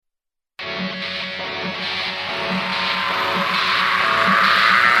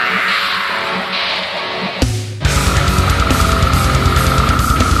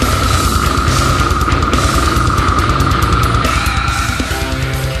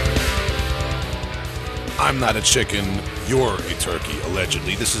I'm not a chicken, you're a turkey,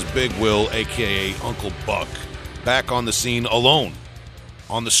 allegedly. This is Big Will, a.k.a. Uncle Buck, back on the scene alone,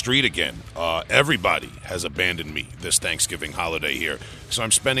 on the street again. Everybody has abandoned me this Thanksgiving holiday here, so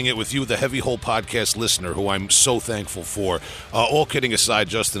I'm spending it with you, the Heavy Hole Podcast listener, who I'm so thankful for. All kidding aside,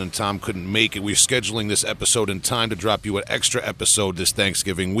 Justin and Tom couldn't make it. We're scheduling this episode in time to drop you an extra episode this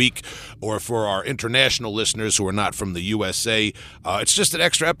Thanksgiving week, or for our international listeners who are not from the USA, it's just an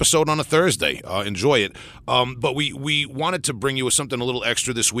extra episode on a Thursday. Enjoy it. But we wanted to bring you something a little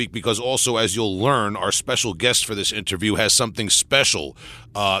extra this week because also, as you'll learn, our special guest for this interview has something special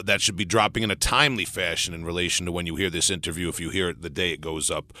that should be dropping in a timely fashion in relation to when you hear this interview, if you hear it the day it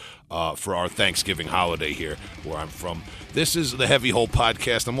goes up for our Thanksgiving holiday here where I'm from. This is the Heavy Hole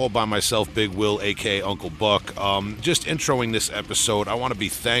Podcast. I'm all by myself, Big Will, a.k.a. Uncle Buck. Just introing this episode, I want to be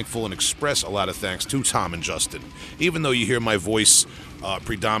thankful and express a lot of thanks to Tom and Justin. Even though you hear my voice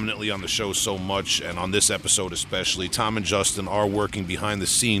predominantly on the show so much, and on this episode especially, Tom and Justin are working behind the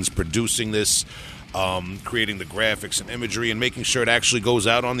scenes, producing this, creating the graphics and imagery, and making sure it actually goes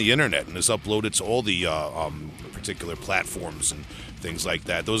out on the internet and is uploaded to all the particular platforms and things like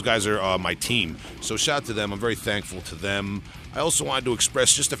that. Those guys are my team, so shout out to them. I'm very thankful to them. I also wanted to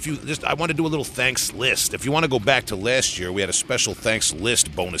express I want to do a little thanks list. If you want to go back to last year, we had a special thanks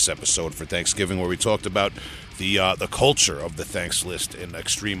list bonus episode for Thanksgiving where we talked about the culture of the thanks list in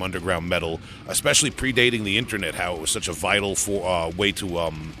extreme underground metal, especially predating the internet, how it was such a vital way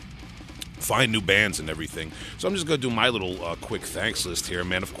to find new bands and everything. So I'm just going to do my little quick thanks list here,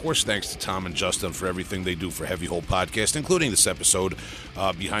 man. Of course, thanks to Tom and Justin for everything they do for Heavy Hole Podcast, including this episode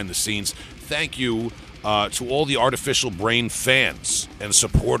behind the scenes. Thank you to all the Artificial Brain fans and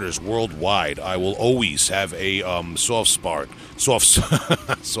supporters worldwide. I will always have a soft spot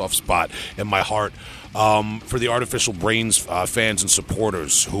in my heart for the Artificial Brains fans and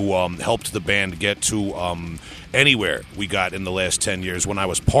supporters who helped the band get to anywhere we got in the last 10 years. When I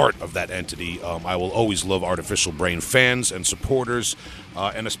was part of that entity, I will always love Artificial Brain fans and supporters,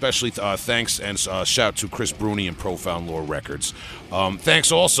 and especially thanks and shout to Chris Bruni and Profound Lore Records.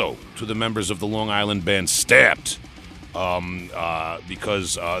 Thanks also to the members of the Long Island band Stabbed,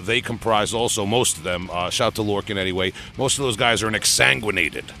 because they comprise also, most of them, shout to Lorcan anyway, most of those guys are an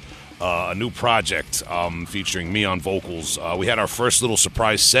Exsanguinated, a new project featuring me on vocals. We had our first little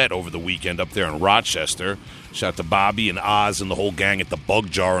surprise set over the weekend up there in Rochester. Shout out to Bobby and Oz and the whole gang at the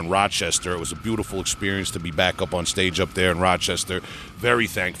Bug Jar in Rochester. It was a beautiful experience to be back up on stage up there in Rochester. Very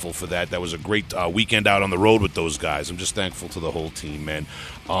thankful for that. That was a great weekend out on the road with those guys. I'm just thankful to the whole team, man.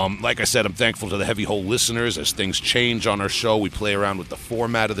 Like I said, I'm thankful to the Heavy Hole listeners. As things change on our show, we play around with the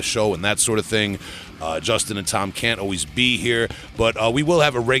format of the show and that sort of thing. Justin and Tom can't always be here, but we will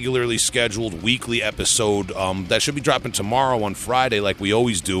have a regularly scheduled weekly episode that should be dropping tomorrow on Friday like we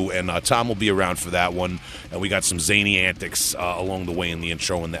always do, and Tom will be around for that one, and we got some zany antics along the way in the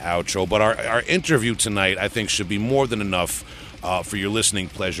intro and the outro. But our interview tonight, I think, should be more than enough for your listening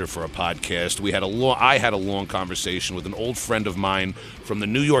pleasure for a podcast. I had a long conversation with an old friend of mine from the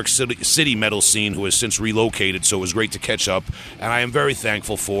New York City metal scene who has since relocated, so it was great to catch up. And I am very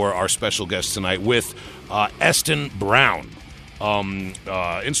thankful for our special guest tonight with Eston Browne,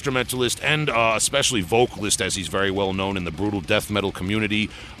 instrumentalist and especially vocalist, as he's very well known in the brutal death metal community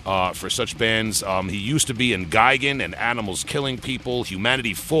for such bands. He used to be in Gigan and Animals Killing People.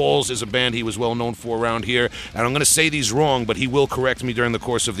 Humanity Falls is a band he was well known for around here. And I'm going to say these wrong, but he will correct me during the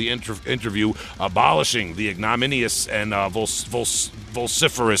course of the interview. Abolishing the Ignominious and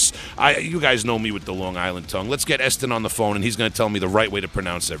Vociferous. You guys know me with the Long Island tongue. Let's get Eston on the phone, and he's going to tell me the right way to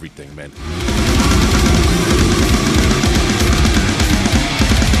pronounce everything, man.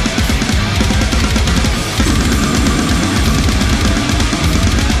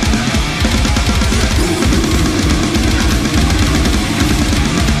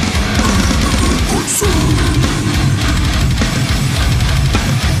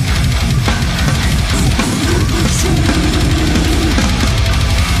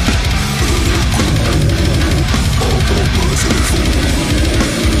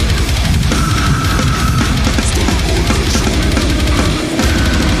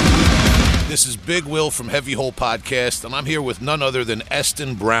 Big Will from Heavy Hole Podcast, and I'm here with none other than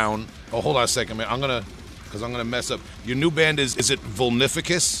Eston Browne. Oh, hold on a second, man. I'm gonna mess up. Your new band is it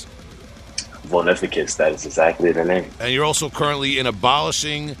Vulnificus? Vulnificus, that is exactly the name. And you're also currently in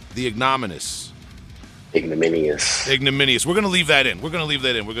Abolishing the Ignominious. Ignominious. We're gonna leave that in. We're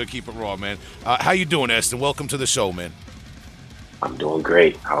gonna keep it raw, man. How you doing, Eston? Welcome to the show, man. I'm doing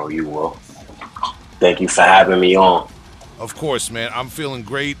great. How are you, Will? Thank you for having me on. Of course, man. I'm feeling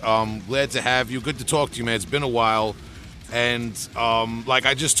great. Glad to have you. Good to talk to you, man. It's been a while. And like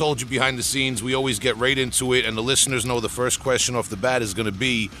I just told you behind the scenes, we always get right into it, and the listeners know the first question off the bat is going to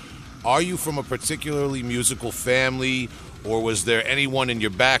be, are you from a particularly musical family, or was there anyone in your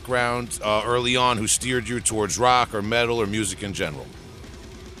background early on who steered you towards rock or metal or music in general?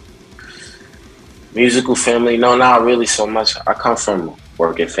 Musical family? No, not really so much. I come from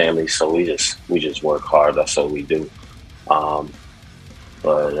working family, so we just work hard. That's what we do. But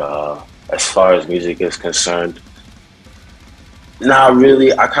as far as music is concerned, not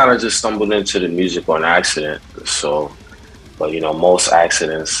really. I kind of just stumbled into the music on accident. So, but most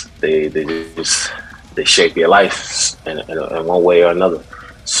accidents they shape your life in one way or another.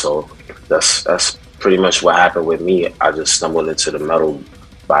 So that's pretty much what happened with me. I just stumbled into the metal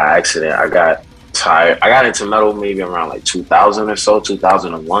by accident. I got tired. I got into metal maybe around like 2000 or so,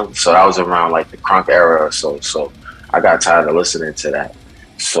 2001. So that was around like the crunk era or so. So I got tired of listening to that.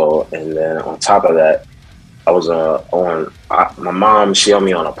 So, and then on top of that, I was my mom, she held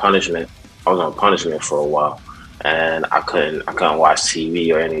me on a punishment. I was on punishment for a while, and I couldn't watch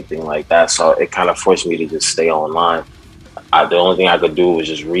TV or anything like that. So it kind of forced me to just stay online. The only thing I could do was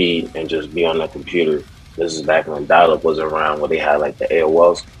just read and just be on the computer. This is back when dial-up was around, where they had like the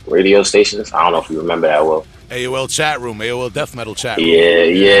AOL radio stations. I don't know if you remember that well. AOL chat room, AOL death metal chat room.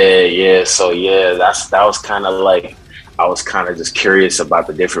 Yeah. So yeah, that was kind of like, I was kind of just curious about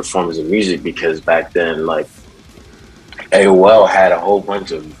the different forms of music, because back then, like, AOL had a whole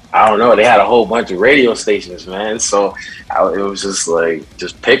bunch of, they had a whole bunch of radio stations, man. So it was just like,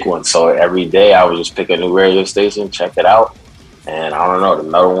 just pick one. So every day I would just pick a new radio station, check it out. And I don't know, the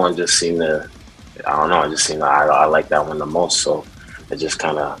metal one just seemed to, I like that one the most. So it just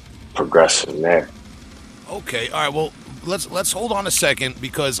kind of progressed from there. Okay, all right, well, let's hold on a second,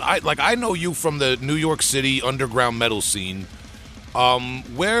 because I know you from the New York City underground metal scene.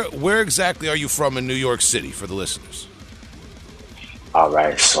 Where exactly are you from in New York City, for the listeners? All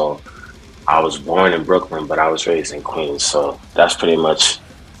right, so I was born in Brooklyn, but I was raised in Queens. So that's pretty much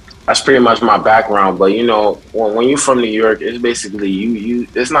my background. But when you're from New York, it's basically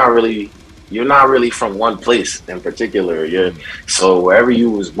you're not really from one place in particular. So wherever you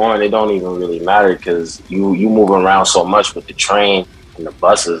was born, it don't even really matter, because you move around so much with the train and the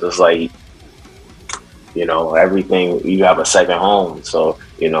buses. It's like, everything, you have a second home. So,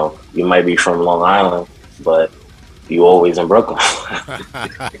 you might be from Long Island, but you always in Brooklyn.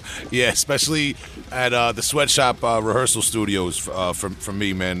 Yeah, especially at the sweatshop rehearsal studios for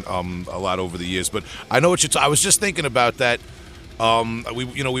me, man, a lot over the years. But I know what I was just thinking about that.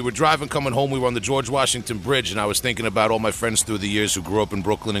 We were driving coming home. We were on the George Washington Bridge, and I was thinking about all my friends through the years who grew up in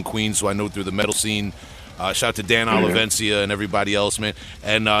Brooklyn and Queens, who I know through the metal scene. Shout out to Dan Olivencia and everybody else, man.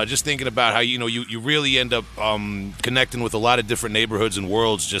 And just thinking about how you really end up connecting with a lot of different neighborhoods and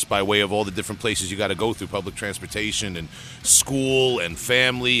worlds just by way of all the different places you got to go through, public transportation and school and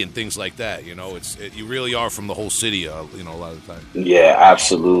family and things like that. You really are from the whole city. A lot of the time. Yeah,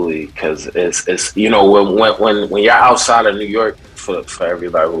 absolutely. Because it's when you're outside of New York, for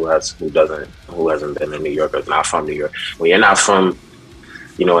everybody who hasn't been in New York or is not from New York, when you're not from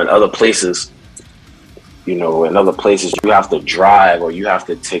in other places. In other places, you have to drive, or you have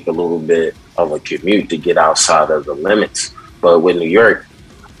to take a little bit of a commute to get outside of the limits. But with New York,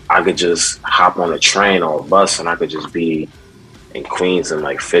 I could just hop on a train or a bus, and I could just be in Queens in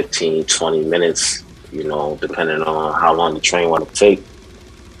like 15, 20 minutes, depending on how long the train want to take.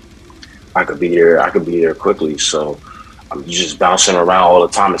 I could be there quickly. So I'm just bouncing around all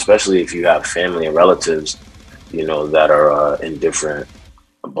the time, especially if you have family and relatives, that are in different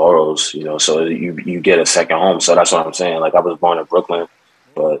boroughs, so you get a second home. So that's what I'm saying. Like, I was born in Brooklyn,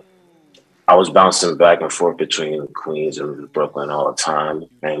 but I was bouncing back and forth between Queens and Brooklyn all the time,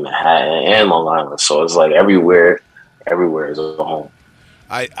 and Manhattan and Long Island. So it's like everywhere is a home.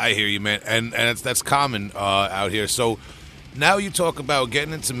 I hear you, man, and that's common out here. So now you talk about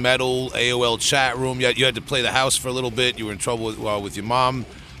getting into metal, AOL chat room. You had to play the house for a little bit. You were in trouble with your mom.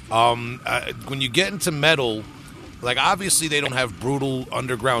 When you get into metal, like, obviously they don't have brutal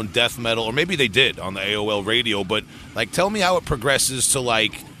underground death metal, or maybe they did on the AOL radio, but, like, tell me how it progresses to,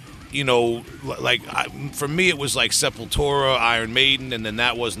 like, for me it was like Sepultura, Iron Maiden, and then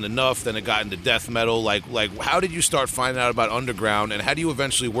that wasn't enough. Then it got into death metal. Like how did you start finding out about underground, and how do you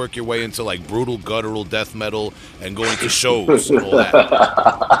eventually work your way into, like, brutal, guttural death metal and going to shows and all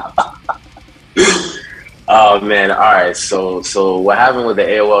that? Oh, man. All right. So what happened with the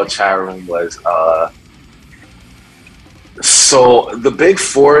AOL chat room was, so the big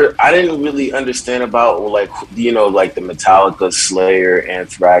four, I didn't really understand about, like the Metallica, Slayer,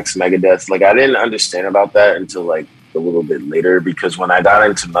 Anthrax, Megadeth. Like, I didn't understand about that until like a little bit later, because when I got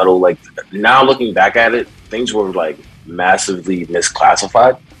into metal, like, now looking back at it, things were like massively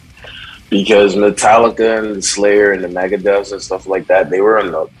misclassified, because Metallica and Slayer and the Megadeths and stuff like that, they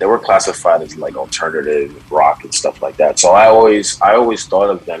were classified as like alternative rock and stuff like that. So I always thought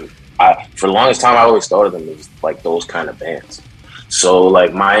of them. For the longest time, I always thought of them as like those kind of bands. So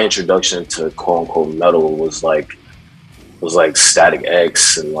like my introduction to quote unquote metal was like Static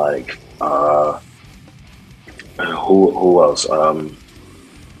X and like who else?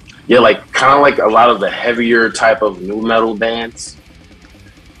 Yeah, like kind of like a lot of the heavier type of nu metal bands.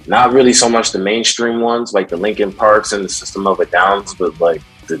 Not really so much the mainstream ones like the Linkin Parks and the System of a Downs, but like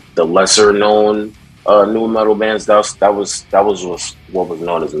the lesser known nu metal bands. That was what was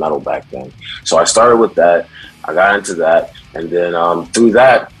known as metal back then. So I started with that. I got into that, and then through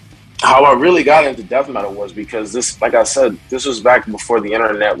that, how I really got into death metal was because this, like I said, this was back before the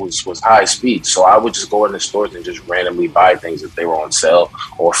internet was high speed. So I would just go into stores and just randomly buy things if they were on sale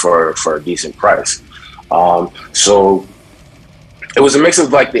or for a decent price. So it was a mix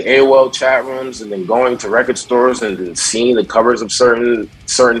of like the AOL chat rooms and then going to record stores and then seeing the covers of certain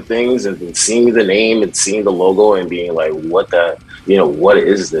things and then seeing the name and seeing the logo and being like, what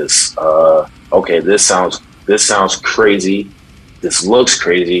is this? Okay, this sounds crazy. This looks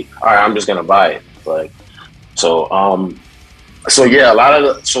crazy. All right, I'm just gonna buy it. Like, so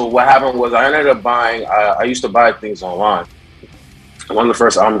yeah, so what happened was I ended up buying. I used to buy things online. One of the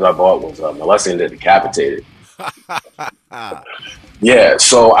first albums I bought was Molesting the Decapitated. Yeah,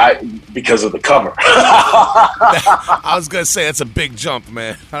 so because of the cover. I was gonna say that's a big jump,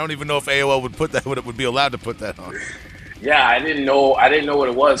 man. I don't even know if AOL would be allowed to put that on. Yeah, I didn't know what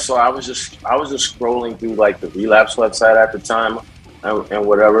it was, so I was just scrolling through like the Relapse website at the time and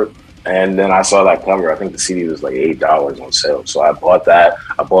whatever, and then I saw that cover. I think the CD was like $8 on sale, so I bought that.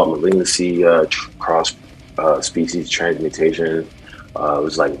 I bought Malignancy, Cross Species Transmutation. It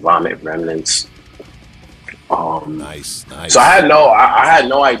was like Vomit Remnants. Nice. So I had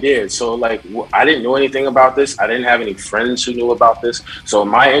no idea. So like I didn't know anything about this. I didn't have any friends who knew about this. So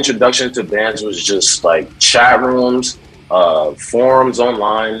my introduction to bands was just like chat rooms, forums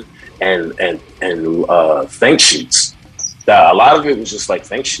online, and think sheets. A lot of it was just like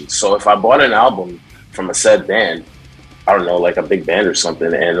think sheets. So if I bought an album from a said band, I don't know, like a big band or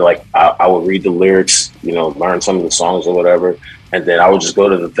something, and like I would read the lyrics, learn some of the songs or whatever, and then I would just go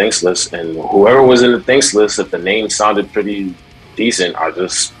to the thanks list, and whoever was in the thanks list, if the name sounded pretty decent, I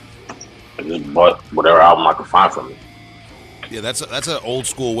just bought whatever album I could find from it. Yeah, that's an old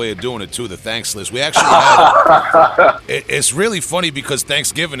school way of doing it too. The thanks list. We actually had. It's really funny because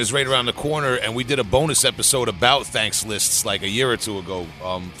Thanksgiving is right around the corner, and we did a bonus episode about thanks lists like a year or two ago.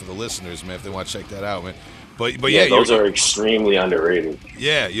 For the listeners, man, if they want to check that out, man. But yeah, those are extremely underrated.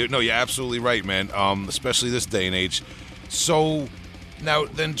 Yeah, you're absolutely right, man. Especially this day and age. So now,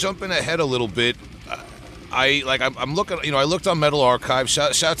 then jumping ahead a little bit. I'm looking. I looked on Metal Archives.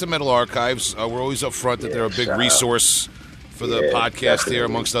 Shout out to Metal Archives. We're always up front that they're a big resource for the podcast definitely. Here,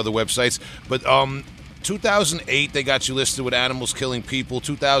 amongst other websites. But 2008, they got you listed with Animals Killing People.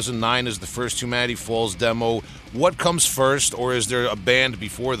 2009 is the first Humanity Falls demo. What comes first, or is there a band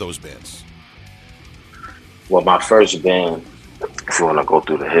before those bands? Well, my first band, if you want to go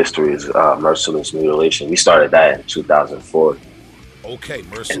through the history, is Merciless Mutilation. We started that in 2004. Okay,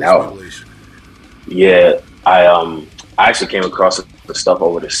 Merciless Mutilation. Yeah, I actually came across the stuff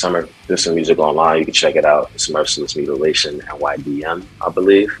over the summer. There's some music online. You can check it out. It's Merciless Mutilation, NYDM, I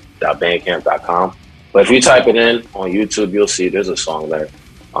believe, .bandcamp.com. But if you type it in on YouTube, you'll see there's a song there.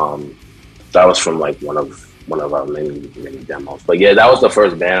 That was from like one of our many demos. But yeah, that was the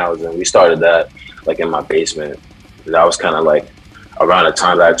first band I was in. We started that like in my basement. That was kind of like around the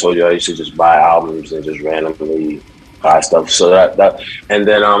time that I told you I used to just buy albums and just randomly buy stuff. So that and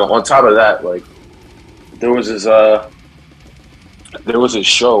then on top of that, like there was this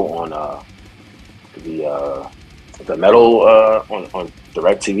show on the metal on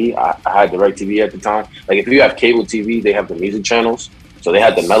DirecTV. I had DirecTV at the time. Like if you have cable TV, they have the music channels. So they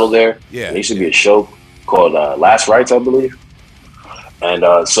had the metal there. Yeah. And there used to be a show called Last Rites, I believe. And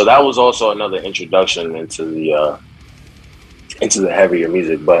so that was also another introduction into the heavier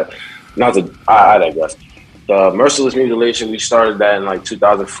music. But I digress. The Merciless Mutilation, we started that in like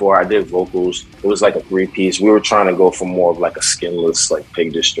 2004. I did vocals. It was like a 3-piece. We were trying to go for more of like a skinless, like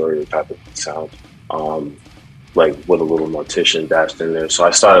Pig Destroyer type of sound, like with a little mortician dashed in there. So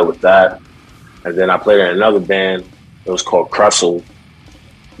I started with that, and then I played in another band. It was called Kressel.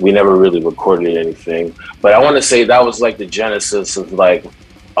 We never really recorded anything, but I want to say that was like the genesis of like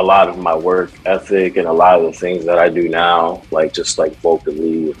a lot of my work ethic and a lot of the things that I do now, like just like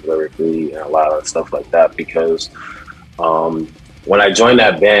vocally, lyrically, and a lot of stuff like that. Because when I joined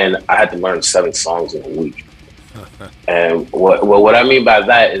that band, I had to learn 7 songs in a week. And what I mean by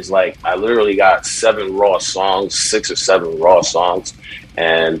that is like I literally got 7 raw songs, 6 or 7 raw songs,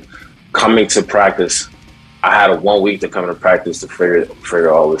 and coming to practice, I had a 1 week to come to practice to figure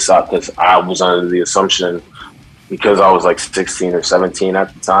all this out because I was under the assumption, because I was like 16 or 17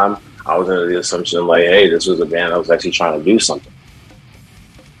 at the time, I was under the assumption like, hey, this was a band that was actually trying to do something.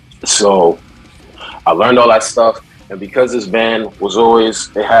 So I learned all that stuff. And because this band was always,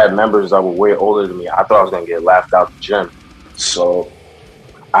 it had members that were way older than me, I thought I was going to get laughed out the gym. So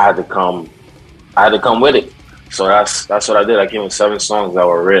I had to come with it. So that's what I did. I came with 7 songs that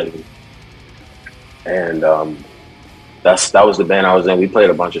were written. And that was the band I was in. We played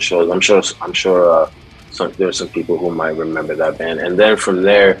a bunch of shows. I'm sure there's some people who might remember that band. And then from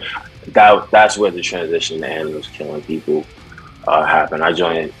there, that's where the transition to Animals Killing People happened. I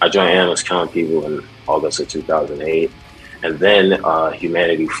joined Animals Killing People in August of 2008, and then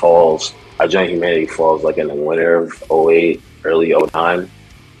Humanity Falls. I joined Humanity Falls like in the winter of 08, early 09.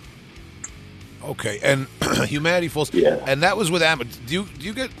 Okay, and Humanity Falls. Yeah, and that was with Ammo. Do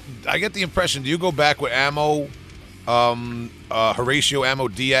you get? I get the impression. Do you go back with Ammo, Horatio Ammo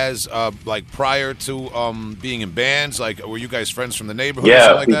Diaz, like prior to being in bands? Like, were you guys friends from the neighborhood?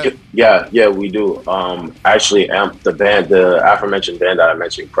 Yeah, or something like that? Yeah, we do. Actually, the aforementioned band that I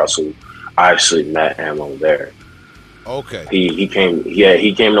mentioned, Prustle, I actually met Ammo there. Okay. He came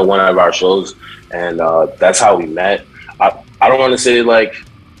to one of our shows, and that's how we met. I don't want to say like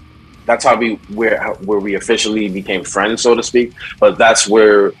that's how where we officially became friends, so to speak, but that's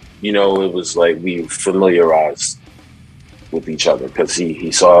where, you know, it was like we familiarized with each other because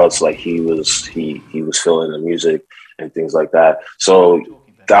he saw us, like he was feeling the music and things like that. So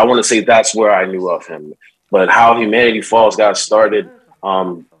I want to say that's where I knew of him. But how Humanity Falls got started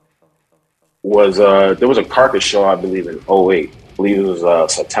was there was a Carcass show, I believe, in 08. I believe it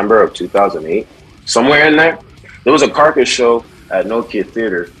was September of 2008, somewhere in there. There was a Carcass show at Nokia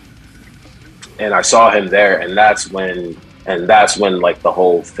Theater, and I saw him there, and that's when like the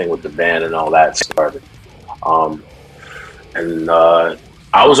whole thing with the band and all that started. I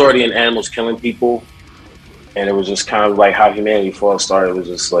was already in Animals Killing People, and it was just kind of like how Humanity Falls started. It was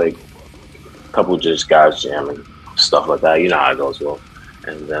just like a couple of just guys jamming, stuff like that. You know how it goes, well.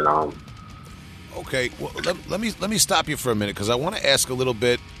 And then okay, well, let me stop you for a minute because I want to ask a little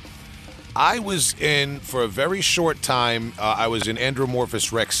bit. I was in for a very short time. I was in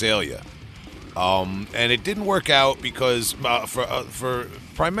Andromorphous Rexalia. And it didn't work out because for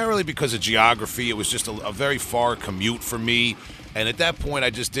primarily because of geography. It was just a very far commute for me, and at that point, I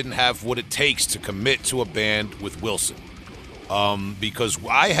just didn't have what it takes to commit to a band with Wilson. Because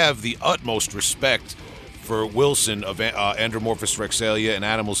I have the utmost respect for Wilson of Andromorphous Rexalia and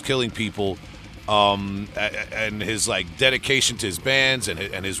Animals Killing People, and his like dedication to his bands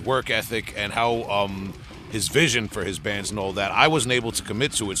and his work ethic and how. His vision for his bands and all that. I wasn't able to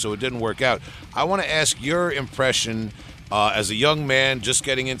commit to it, so it didn't work out. I want to ask your impression as a young man just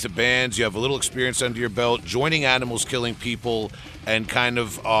getting into bands. You have a little experience under your belt, joining Animals Killing People, and kind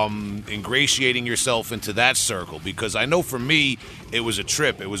of ingratiating yourself into that circle. Because I know for me, it was a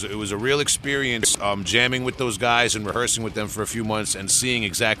trip. It was a real experience jamming with those guys and rehearsing with them for a few months and seeing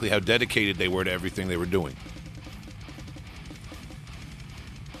exactly how dedicated they were to everything they were doing.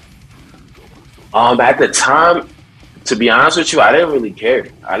 At the time, to be honest with you, I didn't really care.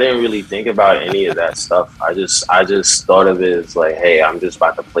 I didn't really think about any of that stuff. I just thought of it as like, hey, I'm just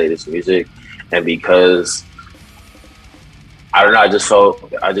about to play this music, and because I don't know, I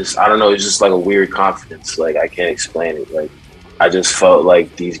don't know, it's just like a weird confidence. Like I can't explain it. Like I just felt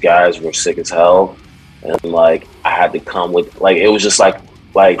like these guys were sick as hell, and like I had to come with like it was just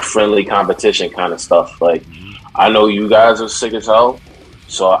like friendly competition kind of stuff. Like I know you guys are sick as hell.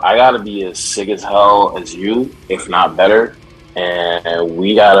 So I gotta be as sick as hell as you, if not better, and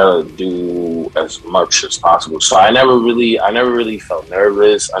we gotta do as much as possible. So I never really felt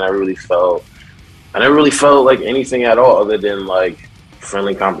nervous. I never really felt like anything at all, other than like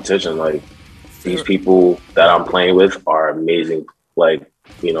friendly competition. Like these people that I'm playing with are amazing, like,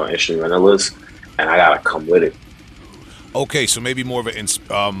 you know, instrumentalists, and I gotta come with it. Okay, so maybe more of an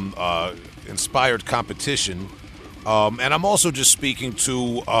inspired competition. And I'm also just speaking to,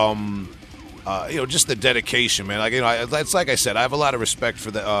 you know, just the dedication, man. Like, you know, it's like I said, I have a lot of respect for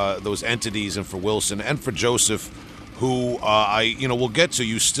those entities and for Wilson and for Joseph, who you know, we'll get to.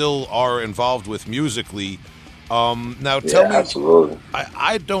 You still are involved with musically. Now, tell me, absolutely.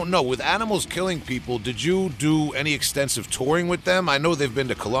 I don't know. With Animals Killing People, did you do any extensive touring with them? I know they've been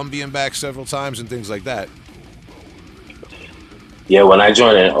to Colombia and back several times and things like that. Yeah, when I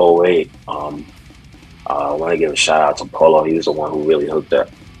joined in 08, I want to give a shout out to Polo. He was the one who really hooked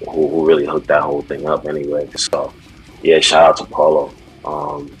who really hooked that whole thing up anyway. So yeah, shout out to Paulo.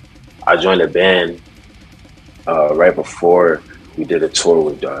 I joined the band right before we did a tour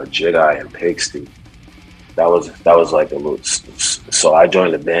with Gigan and Pigsty. That was like a little. So I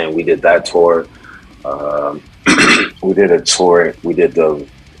joined the band. We did that tour. We did a tour. We did the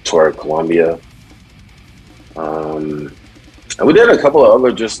tour of Colombia. And we did a couple of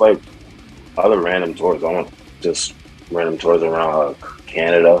other just like other random tours. Just random tours around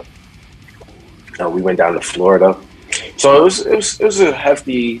Canada. We went down to Florida. So it was a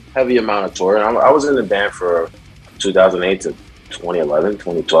heavy amount of touring. I was in the band for 2008 to 2011,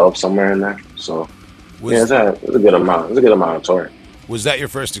 2012, somewhere in there. So yeah, it was a good amount. It was a good amount of touring. Was that your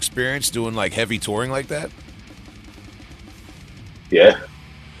first experience doing like heavy touring like that? Yeah.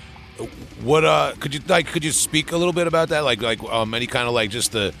 What could you speak a little bit about that? Like any kind of like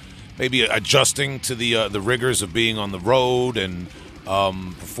just maybe adjusting to the rigors of being on the road and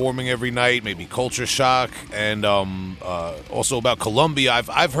performing every night, maybe culture shock, and also about Colombia.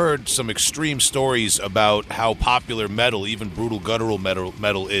 I've heard some extreme stories about how popular metal, even brutal guttural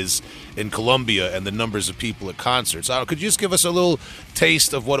metal is in Colombia, and the numbers of people at concerts. Could you just give us a little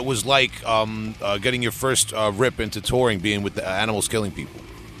taste of what it was like getting your first rip into touring, being with the Animals Killing People?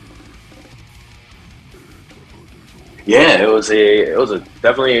 Yeah, it was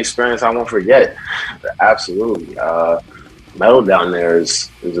definitely an experience I won't forget. Absolutely. Metal down there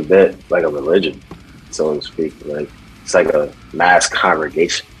is a bit like a religion, so to speak. Like it's like a mass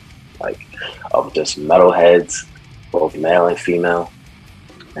congregation, like of just metalheads, both male and female,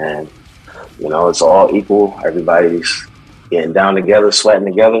 and it's all equal. Everybody's getting down together, sweating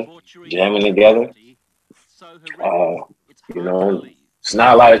together, jamming together. It's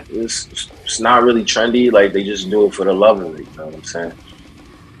not like it's not really trendy. Like they just do it for the love of it. You know what I'm saying?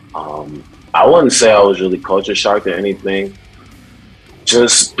 I wouldn't say I was really culture shocked or anything.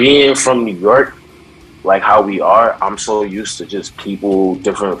 Just being from New York, like how we are, I'm so used to just people,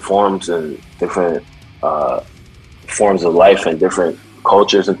 different forms and different forms of life and different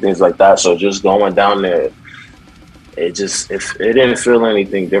cultures and things like that. So just going down there, it didn't feel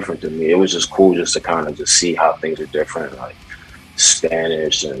anything different to me. It was just cool just to kind of just see how things are different, like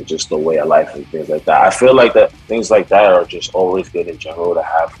Spanish and just the way of life and things like that. I feel like that things like that are just always good in general to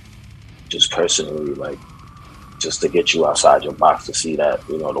have, just personally, like just to get you outside your box to see that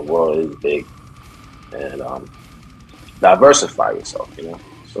the world is big and diversify yourself.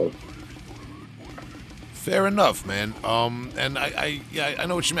 So fair enough, man. And I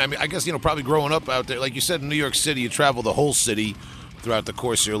know what you mean. I mean, I guess probably growing up out there, like you said, in New York City, you travel the whole city throughout the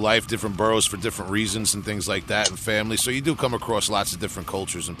course of your life, different boroughs for different reasons and things like that, and family. So you do come across lots of different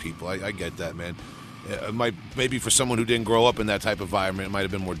cultures and people. I get that, man. It maybe for someone who didn't grow up in that type of environment, it might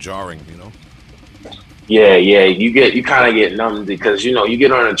have been more jarring, Yeah, you kind of get numb because you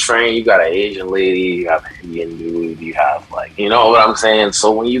get on a train, you got an Asian lady, you have an Indian dude, you have like what I'm saying.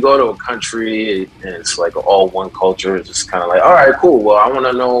 So when you go to a country and it's like all one culture, it's just kind of like, all right, cool. Well, I want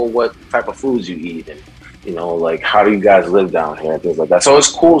to know what type of foods you eat and like how do you guys live down here and things like that. So it's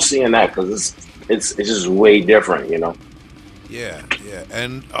cool seeing that because it's just way different, Yeah,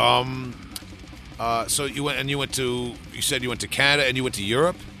 and so you said you went to Canada and you went to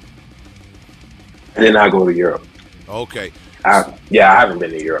Europe. And then I go to Europe. Okay. I haven't been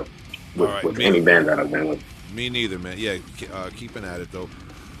to Europe with me, any band that I've been with. Me neither, man. Yeah, keeping at it, though.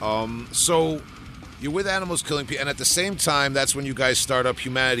 So you're with Animals Killing People, and at the same time, that's when you guys start up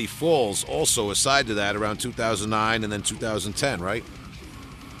Humanity Falls, also aside to that, around 2009 and then 2010, right?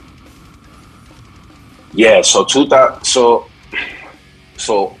 Yeah, so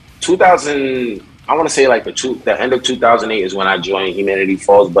 2000, I want to say like the end of 2008 is when I joined Humanity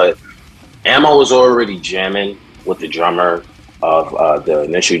Falls, but Ammo was already jamming with the drummer of the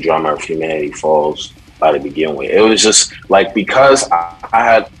initial drummer of Humanity Falls to begin with. It was just like because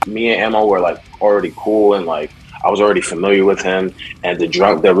me and Ammo were like already cool and like I was already familiar with him, and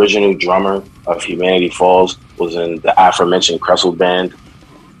the original drummer of Humanity Falls was in the aforementioned Kressel band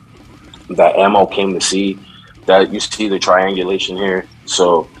that Ammo came to see. That you see the triangulation here.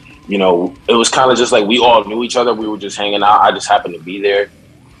 So it was kind of just like we all knew each other. We were just hanging out. I just happened to be there.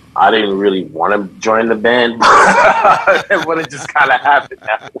 I didn't really want to join the band, but it just kind of happened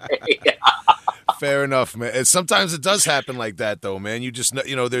that way. Fair enough, man. And sometimes it does happen like that, though, man. You just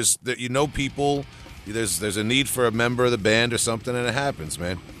there's people, there's a need for a member of the band or something, and it happens,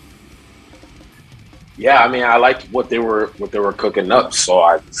 man. Yeah, I mean, I liked what they were cooking up, so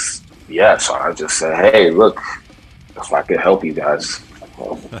I just said, hey, look, if I could help you guys,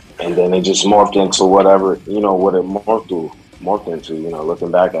 and then it just morphed into whatever what it morphed into.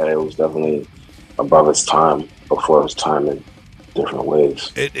 Looking back at it, it was definitely above its time, before its time, and different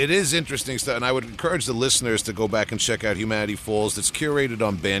ways. It is interesting stuff, and I would encourage the listeners to go back and check out Humanity Falls. It's curated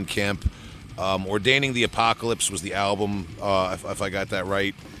on Bandcamp. Ordaining the Apocalypse was the album, if I got that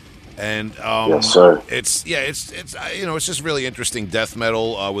right. And yes, sir. It's it's just really interesting death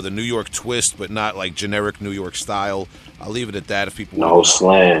metal with a New York twist, but not like generic New York style. I'll leave it at that if people no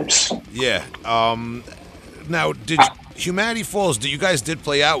slams. Yeah. Now, Humanity Falls? You guys did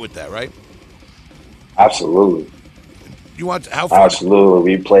play out with that, right? Absolutely. You want how far?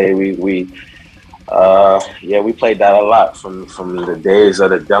 Absolutely. We played. We played that a lot from the days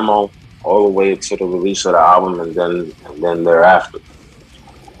of the demo all the way to the release of the album, and then thereafter.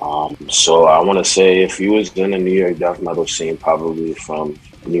 So I want to say, if you was in the New York death metal scene, probably from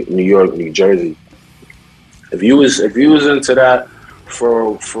New York, New Jersey, if you was into that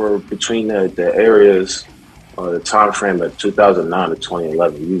for between the areas or the time frame of 2009 to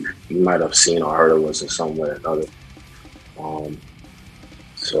 2011, you might have seen or heard of us in some way or another.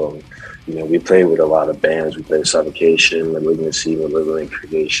 So we played with a lot of bands. We played Suffocation, Malignancy, Malignant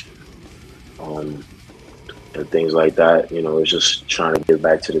Creation, and things like that. It's just trying to get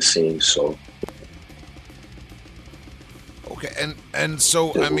back to the scene. So okay, and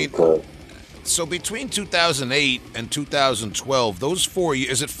so I mean, so between 2008 and 2012, those 4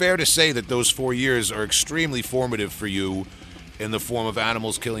 years, is it fair to say that those 4 years are extremely formative for you in the form of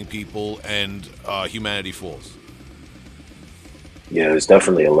Animals Killing People and Humanity Falls? Yeah, it's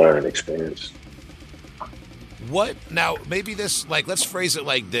definitely a learning experience. What now? Maybe this, let's phrase it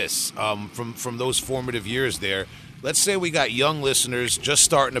like this: from those formative years there. Let's say we got young listeners just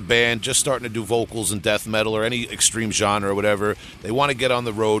starting a band, just starting to do vocals and death metal or any extreme genre or whatever. They want to get on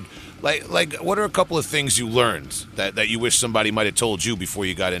the road. Like, what are a couple of things you learned that you wish somebody might have told you before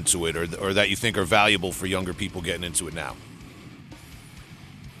you got into it, or that you think are valuable for younger people getting into it now?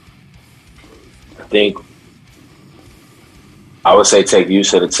 I think I would say take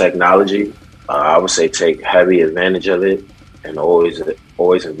use of the technology. I would say take heavy advantage of it, and always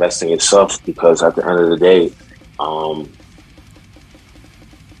invest in yourself, because at the end of the day,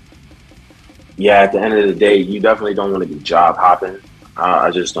 at the end of the day, you definitely don't want to be job hopping.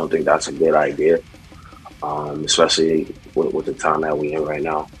 I just don't think that's a good idea, especially with the time that we're in right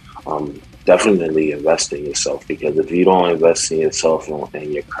now. Definitely invest in yourself, because if you don't invest in yourself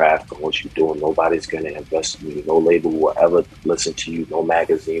and your craft and what you're doing, nobody's going to invest in you. No label will ever listen to you. No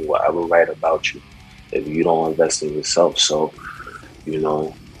magazine will ever write about you if you don't invest in yourself. So,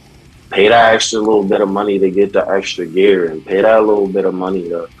 pay that extra little bit of money to get the extra gear, and pay that little bit of money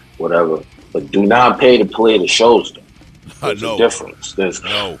to whatever. But do not pay to play the shows, though. There's a difference. There's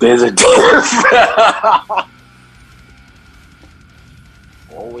a difference.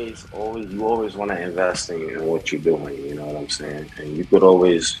 You always want to invest in what you're doing. You know what I'm saying? And you could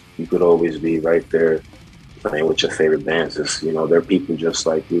always be right there playing with your favorite bands. They're people just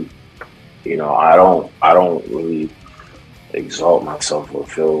like you. I don't really exalt myself or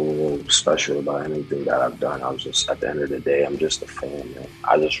feel special about anything that I've done. I was just, at the end of the day, I'm just a fan, man.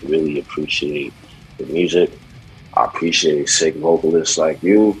 I just really appreciate the music. I appreciate sick vocalists like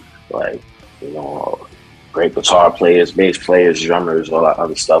you, great guitar players, bass players, drummers, all that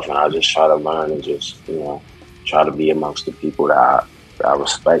other stuff. And I just try to learn and just, try to be amongst the people that I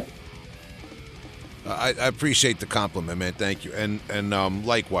respect. I appreciate the compliment, man. Thank you. And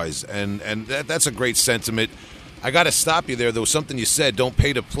likewise. And that's a great sentiment. I got to stop you there, though. Something you said, don't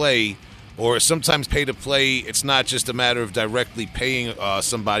pay to play, or sometimes pay to play. It's not just a matter of directly paying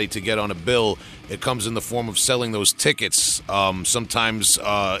somebody to get on a bill. It comes in the form of selling those tickets, sometimes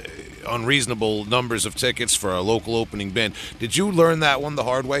unreasonable numbers of tickets for a local opening band. Did you learn that one the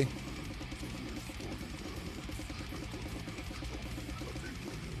hard way?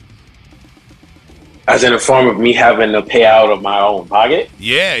 As in the form of me having to pay out of my own pocket?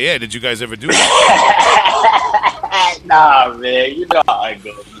 Yeah. Did you guys ever do that? Nah, man. You know how I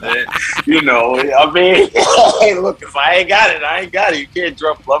go, man. Hey, look, if I ain't got it, I ain't got it. You can't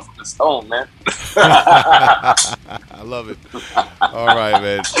drop blood from the stone, man. I love it. All right,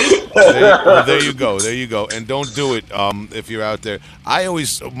 man. There you go. And don't do it if you're out there. I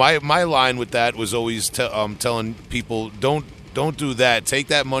always, my line with that was always telling people, don't do that. Take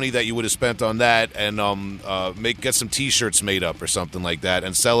that money that you would have spent on that and get some T-shirts made up or something like that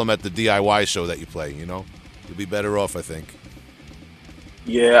and sell them at the DIY show that you play. You'll be better off, I think.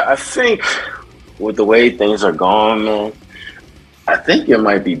 Yeah, I think with the way things are going, man, I think it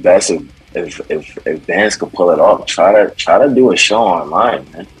might be best if bands could pull it off. Try to do a show online,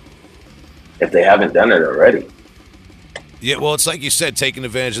 man. If they haven't done it already. Yeah, well, it's like you said, taking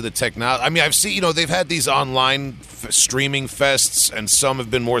advantage of the technology. I mean, I've seen, they've had these online streaming fests, and some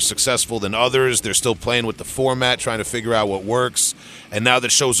have been more successful than others. They're still playing with the format, trying to figure out what works. And now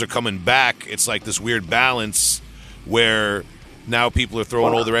that shows are coming back, it's like this weird balance where now people are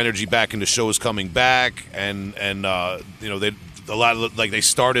throwing all their energy back into shows coming back, and they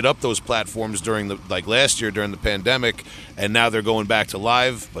started up those platforms during last year during the pandemic, and now they're going back to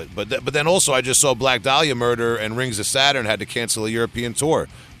live. But then also I just saw Black Dahlia Murder and Rings of Saturn had to cancel a European tour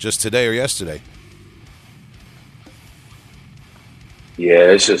just today or yesterday.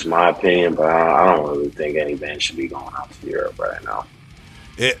 Yeah, it's just my opinion, but I don't really think any band should be going out to Europe right now.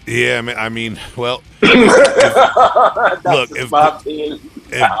 I mean, well, That's my opinion.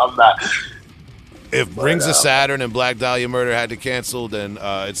 I'm not. If Rings of Saturn and Black Dahlia Murder had to cancel, then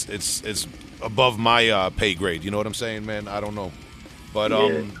it's above my pay grade. You know what I'm saying, man? I don't know, but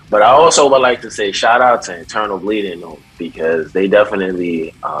But I also would like to say shout out to Internal Bleeding though, because they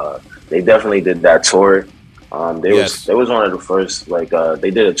definitely did that tour. They was one of the first,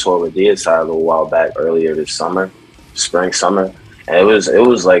 they did a tour with Deicide a little while back earlier this summer, summer, and it was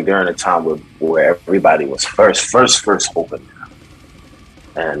like during a time where everybody was first open,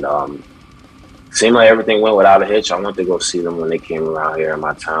 and seemed like everything went without a hitch. I went to go see them when they came around here in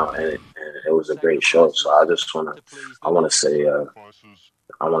my town, and it was a great show. So I want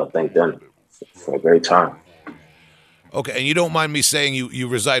to thank them for a great time. Okay, and you don't mind me saying you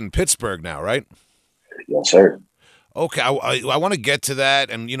reside in Pittsburgh now, right? Yes, sir. Okay, I want to get to that,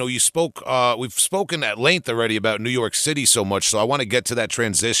 and you spoke. We've spoken at length already about New York City so much, so I want to get to that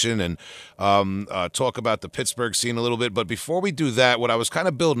transition and talk about the Pittsburgh scene a little bit. But before we do that, what I was kind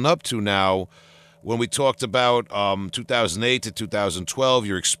of building up to now, when we talked about 2008 to 2012,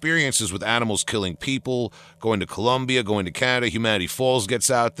 your experiences with animals killing people, going to Colombia, going to Canada, Humanity Falls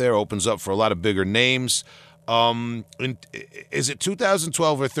gets out there, opens up for a lot of bigger names. Is it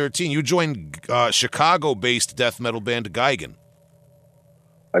 2012 or 13? You joined Chicago-based death metal band Gigan.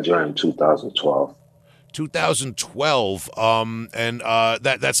 I joined in 2012. 2012, and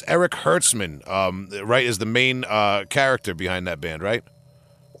that's Eric Hertzman, right, is the main character behind that band, right?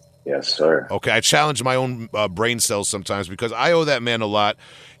 Yes, sir. Okay, I challenge my own brain cells sometimes because I owe that man a lot.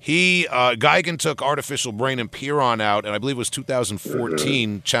 Gigan took Artificial Brain and Piron out, and I believe it was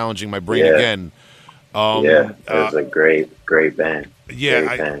 2014, challenging my brain again. It was a great band.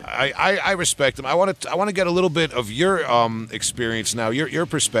 Yeah, I respect him. I want to get a little bit of your experience now, your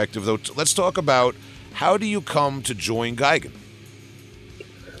perspective though. Let's talk about how do you come to join Gigan?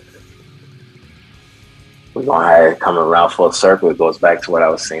 We're gonna have it come around full circle. It goes back to what I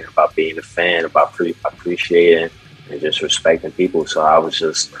was saying about being a fan, about appreciating and just respecting people. So I was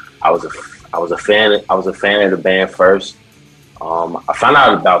a fan of the band first. I found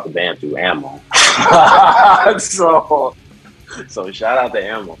out about the band through Ammo. so shout out to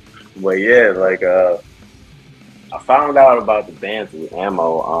Ammo. But yeah, I found out about the band through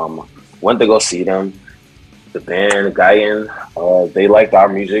Ammo. Went to go see them. The band Gigan, they liked our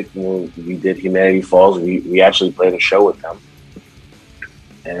music when we did Humanity Falls. We actually played a show with them,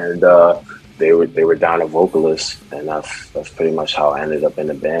 and they were down a vocalist, and that's pretty much how I ended up in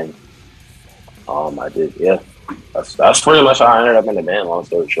the band. That's pretty much how I ended up in the band. Long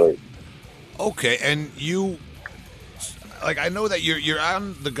story short. Okay, and you, I know that you're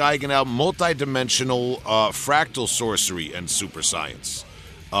on the Gigan album, Multidimensional Fractal-Sorcery and Super Science.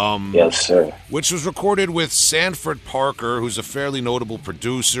 Yes, sir. Which was recorded with Sanford Parker, who's a fairly notable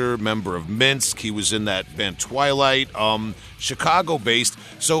producer, member of Minsk. He was in that band Twilight, Chicago-based.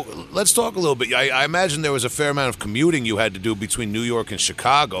 So let's talk a little bit. I imagine there was a fair amount of commuting you had to do between New York and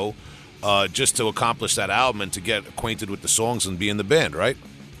Chicago just to accomplish that album and to get acquainted with the songs and be in the band, right?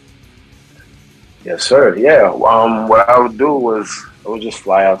 Yes, sir. Yeah. What I would do was I would just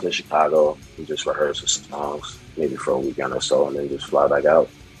fly out to Chicago and just rehearse the songs, maybe for a weekend or so, and then just fly back out.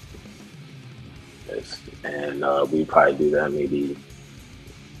 And we probably do that maybe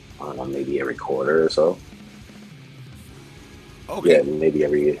every quarter or so. Okay. Yeah, maybe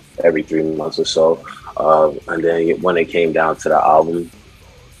every 3 months or so. And then when it came down to the album,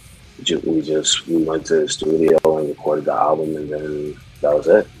 we went to the studio and recorded the album, and then that was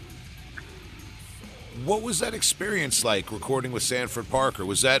it. What was that experience like, recording with Sanford Parker?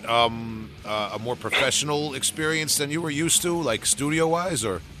 Was that a more professional experience than you were used to, like studio-wise,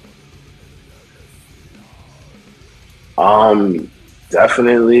 or?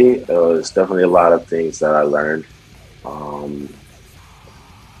 Definitely. There's definitely a lot of things that I learned.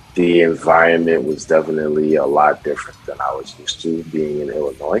 The environment was definitely a lot different than I was used to being in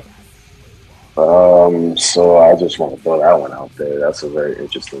Illinois. So I just want to throw that one out there. That's a very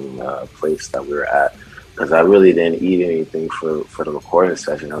interesting place that we were at. because I really didn't eat anything for the recording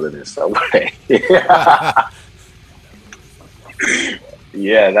session other than Subway.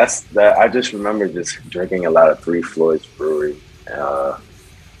 Yeah, that's that. I just remember just drinking a lot of Three Floyds Brewery and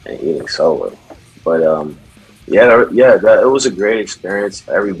eating Subway. But it was a great experience.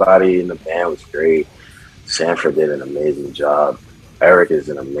 Everybody in the band was great. Sanford did an amazing job. Eric is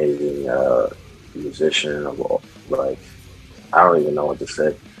an amazing musician. Like, I don't even know what to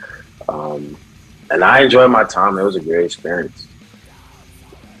say. And I enjoyed my time. It was a great experience.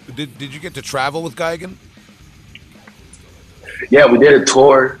 Did you get to travel with Gigan? Yeah, we did a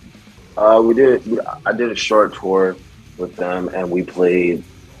tour. I did a short tour with them, and we played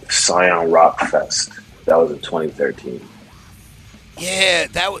Scion Rock Fest. That was in 2013. Yeah,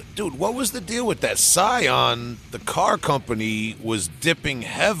 dude. What was the deal with that? Scion, the car company, was dipping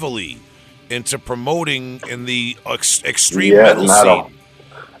heavily into promoting in the extreme metal scene.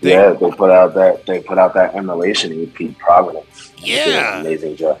 They put out that Immolation EP, Providence. Yeah, they did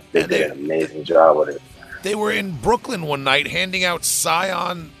an amazing job. They did an amazing job with it. They were in Brooklyn one night handing out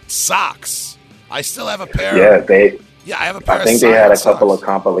Scion socks. I still have a pair. I have a pair. I think they had a couple of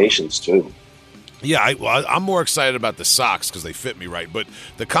compilations too. Yeah, I'm more excited about the socks because they fit me right. But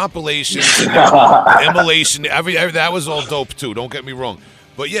the compilations, and Immolation, that was all dope too. Don't get me wrong.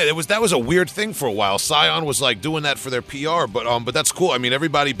 But yeah, that was a weird thing for a while. Scion was like doing that for their PR, but that's cool. I mean,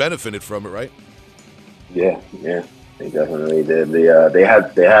 everybody benefited from it, right? Yeah, they definitely did. They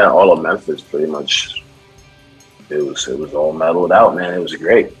had all of Memphis pretty much. It was all mellowed out, man. It was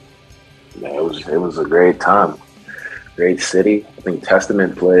great. Man, it was a great time. Great city. I think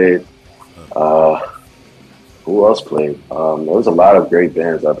Testament played. Who else played? There was a lot of great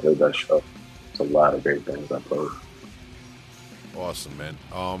bands I played that show. There's a lot of great bands I played. Awesome, man.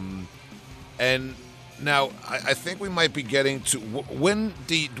 And now I think we might be getting to when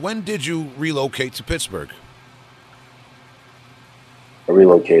did you relocate to Pittsburgh? I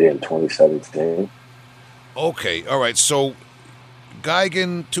relocated in 2017. Okay, all right. So,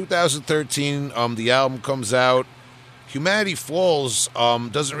 Gigan, 2013, the album comes out. Humanity Falls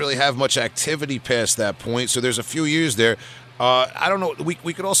doesn't really have much activity past that point, so there's a few years there. I don't know.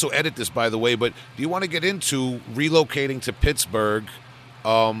 We could also edit this, by the way, but do you want to get into relocating to Pittsburgh?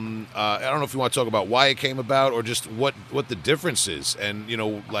 I don't know if you want to talk about why it came about or just what the difference is, and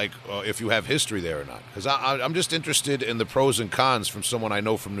if you have history there or not. Because I'm just interested in the pros and cons from someone I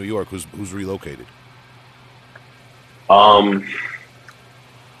know from New York who's relocated.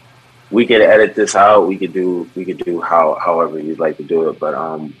 We could edit this out. We could do however you'd like to do it,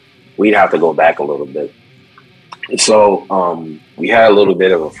 but we'd have to go back a little bit. So we had a little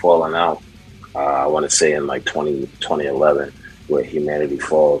bit of a falling out. I want to say in like 2011 with Humanity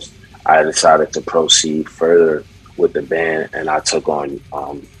Falls. I decided to proceed further with the band, and I took on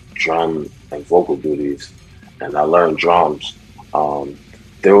drum and vocal duties, and I learned drums.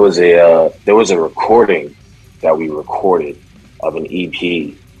 There was a recording that we recorded of an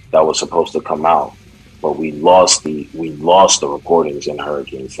EP that was supposed to come out, but we lost the recordings in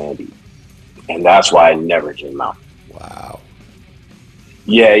Hurricane Sandy, and that's why it never came out. Wow.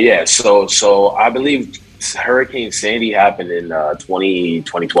 Yeah. So I believe Hurricane Sandy happened in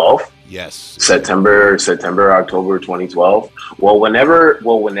 2012. Yes. September, October 2012. Well, whenever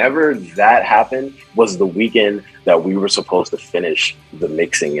that happened was the weekend that we were supposed to finish the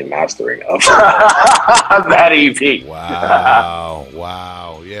mixing and mastering of that EP. Wow.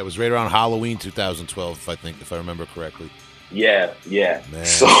 Yeah, it was right around Halloween 2012, if I remember correctly. Yeah. Man.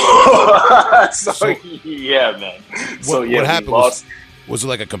 So yeah, man. What happened? Was it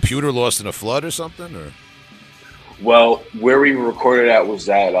like a computer lost in a flood or something, or? Well, where we recorded at was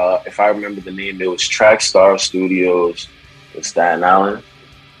at, if I remember the name, it was Trackstar Studios in Staten Island,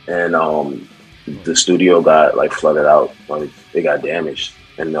 and the studio got like flooded out, like it got damaged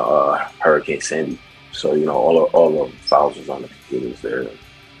in the Hurricane Sandy. So all the files was on the computers there;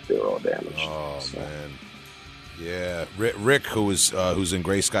 they were all damaged. Oh man, yeah. Rick, who's in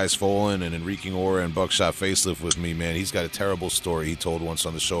Gray Skies Fallen and in Reeking Aura and Buckshot Facelift with me, man, he's got a terrible story he told once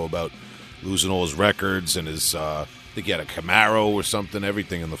on the show about losing all his records and his, I think he had a Camaro or something,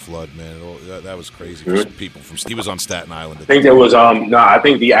 everything in the flood, man. That was crazy for some people. He was on Staten Island. I think there was, I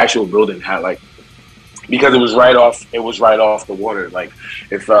think the actual building had because it was right off the water. Like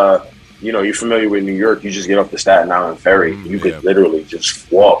if, you're familiar with New York, you just get off the Staten Island ferry. You could literally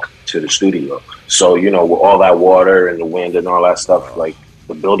just walk to the studio. So, with all that water and the wind and all that stuff, like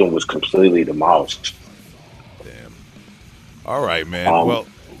the building was completely demolished. Damn. All right, man. Well,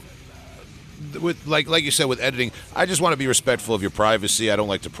 with like you said, with editing, I just want to be respectful of your privacy. I don't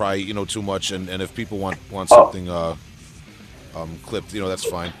like to pry, too much. And if people want something clipped, that's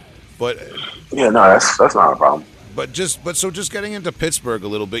fine. But yeah, no, that's not a problem. But just getting into Pittsburgh a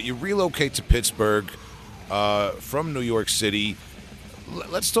little bit, you relocate to Pittsburgh from New York City.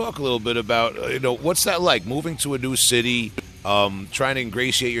 Let's talk a little bit about what's that like, moving to a new city, trying to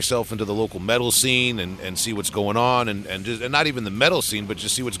ingratiate yourself into the local metal scene and see what's going on, and not even the metal scene, but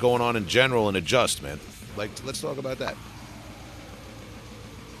just see what's going on in general and adjust, man. Like, let's talk about that.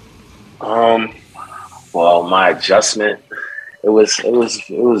 Well, my adjustment, it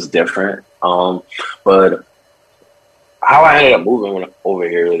was different. But how I ended up moving over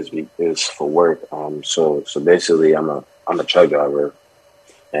here is for work. So basically, I'm a truck driver,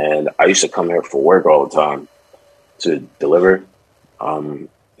 and I used to come here for work all the time to deliver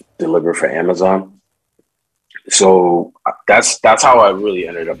for Amazon. So that's how I really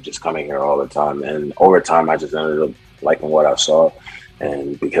ended up just coming here all the time. And over time, I just ended up liking what I saw,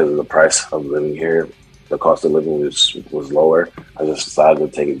 and because of the price of living here, the cost of living was lower. I just decided to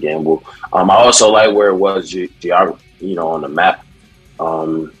take a gamble. I also like where it was on the map.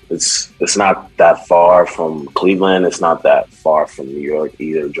 It's not that far from Cleveland. It's not that far from New York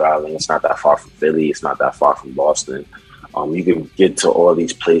either. Driving, it's not that far from Philly. It's not that far from Boston. You can get to all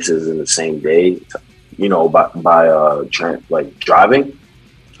these places in the same day, by driving.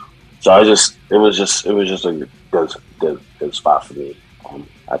 So it was just a good spot for me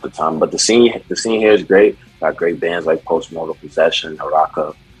at the time. But the scene here is great. Got great bands like Postmortal Possession,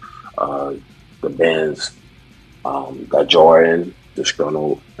 Haraka, the bands got Jordan,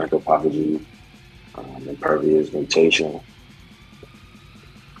 Disgruntled, Anthropophagy, Impervious, Mutation.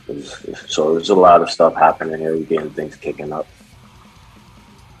 So there's a lot of stuff happening here. We're getting things kicking up.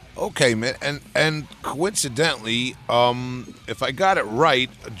 Okay, man, and coincidentally, if I got it right,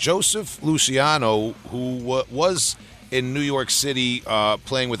 Joseph Luciano, who was in New York City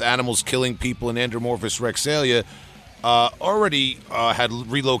playing with Animals Killing People and Andromorphous Rexalia, already had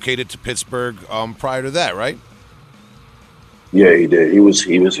relocated to Pittsburgh prior to that, right? Yeah, he did. He was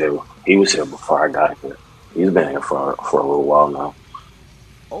here. He was here before I got here. He's been here for a little while now.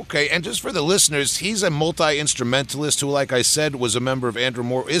 Okay, and just for the listeners, he's a multi-instrumentalist who, like I said, is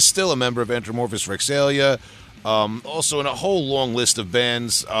still a member of Andromorphous Rexalia, also in a whole long list of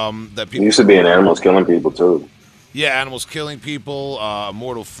bands that people... He used to be in Animals Killing People, too. Yeah, Animals Killing People,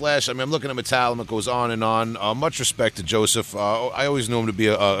 Mortal Flesh. I mean, I'm looking at Metallum. It goes on and on. Much respect to Joseph. I always knew him to be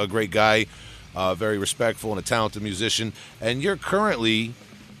a great guy, very respectful and a talented musician. And you're currently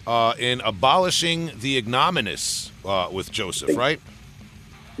in Abolishing the Ignominious with Joseph, right?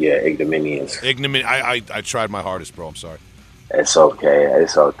 Yeah, Ignominious. I tried my hardest, bro. I'm sorry. It's okay.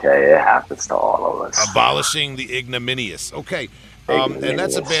 It happens to all of us. Abolishing the Ignominious. Okay. And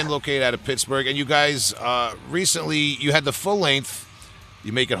that's a band located out of Pittsburgh. And you guys, recently, you had the full-length,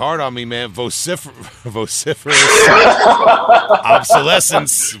 you make it hard on me, man, Vociferous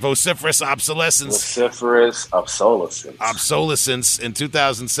Obsolescence. Vociferous Obsolescence. Vociferous Obsolescence. Obsolescence in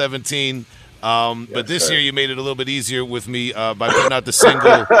 2017. But this year you made it a little bit easier with me by putting out the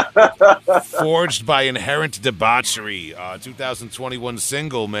single Forged by Inherent Debauchery, 2021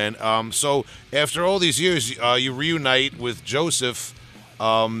 single, man. So after all these years, you reunite with Joseph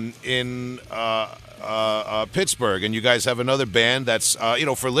in Pittsburgh, and you guys have another band that's,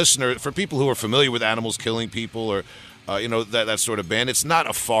 for people who are familiar with Animals Killing People or that sort of band, it's not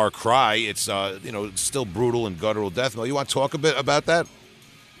a far cry. It's, it's still brutal and guttural death metal. You want to talk a bit about that?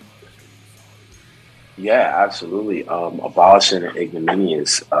 Yeah, absolutely. Abolishing the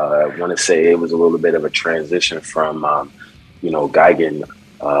Ignominious. I want to say it was a little bit of a transition from, Gigan.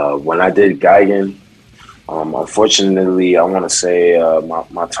 When I did Gigan, unfortunately, I want to say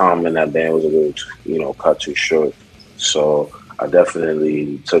my time in that band was a little, cut too short. So I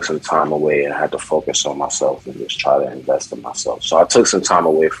definitely took some time away and had to focus on myself and just try to invest in myself. So I took some time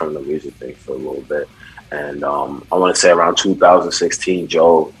away from the music thing for a little bit. And I want to say around 2016,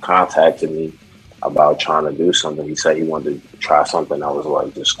 Joe contacted me about trying to do something. He said he wanted to try something that was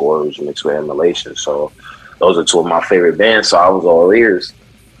like Discourage mixed with Immolation. So those are two of my favorite bands. So I was all ears.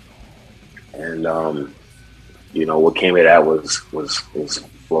 And, what came of that was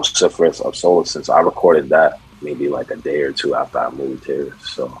Vociferous Obsolescence. I recorded that maybe like a day or two after I moved here.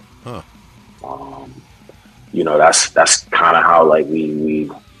 So, that's kind of how like we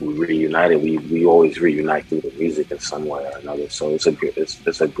reunited. We always reunite through the music in some way or another. So it's a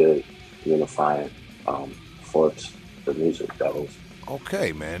good unifying force, the music, that was.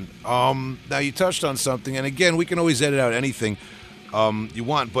 Okay, man. Now you touched on something, and again, we can always edit out anything you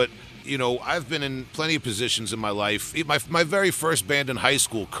want, but I've been in plenty of positions in my life. My very first band in high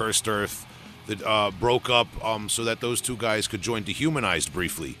school, Cursed Earth, that broke up so that those two guys could join Dehumanized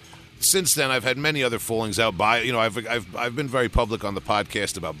briefly since then, I've had many other fallings out. I've been very public on the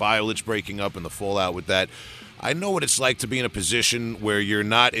podcast about Biolich breaking up and the fallout with that. I know what it's like to be in a position where you're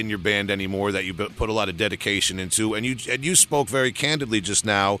not in your band anymore, that you put a lot of dedication into, and you spoke very candidly just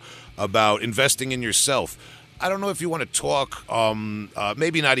now about investing in yourself. I don't know if you want to talk,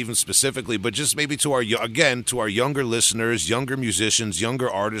 maybe not even specifically, but just maybe to our younger listeners, younger musicians, younger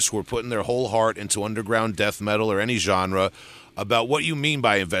artists who are putting their whole heart into underground death metal or any genre, about what you mean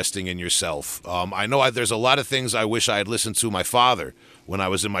by investing in yourself. I know there's a lot of things I wish I had listened to my father when I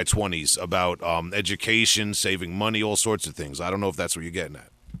was in my 20s about education, saving money, all sorts of things. I don't know if that's what you're getting at.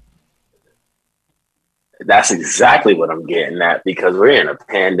 That's exactly what I'm getting at, because we're in a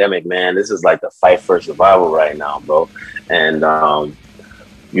pandemic, man. This is like the fight for survival right now, bro. And,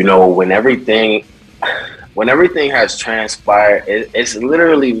 when everything has transpired, it's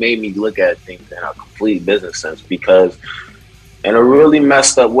literally made me look at things in a complete business sense, because in a really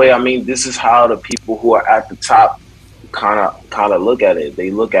messed up way, I mean, this is how the people who are at the top kind of look at it.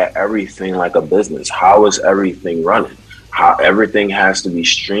 They look at everything like a business. How is everything running? How everything has to be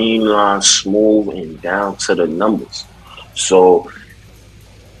streamlined, smooth, and down to the numbers. So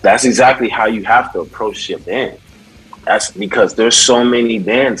that's exactly how you have to approach your band. That's because there's so many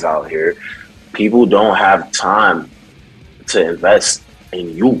bands out here. People don't have time to invest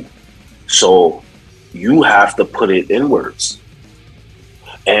in you. So you have to put it inwards.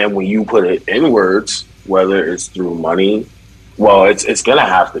 And when you put it inwards, whether it's through money, well, it's going to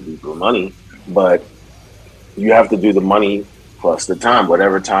have to be through money, but you have to do the money plus the time,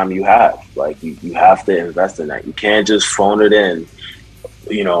 whatever time you have. Like, you have to invest in that. You can't just phone it in,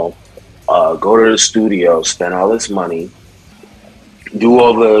 go to the studio, spend all this money, do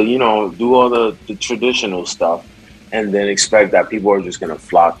all the traditional stuff, and then expect that people are just going to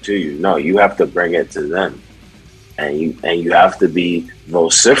flock to you. No, you have to bring it to them. And you have to be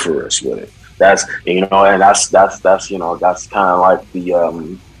vociferous with it. That's and that's kind of like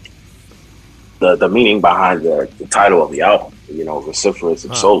the meaning behind the title of the album. Vociferous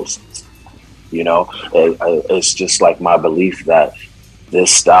Obsolescence. It's just like my belief that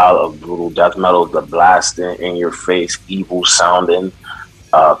this style of brutal death metal, the blasting in your face, evil sounding,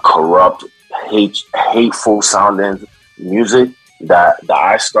 corrupt, hateful sounding music that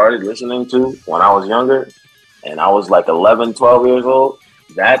I started listening to when I was younger. And I was like 11, 12 years old.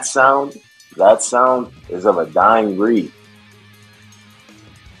 That sound is of a dying breed.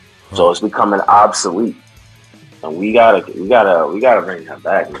 So it's becoming obsolete. And we gotta bring that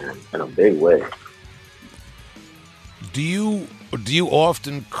back, man, in a big way. Do you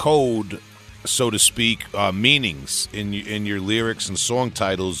often code, so to speak, meanings in your lyrics and song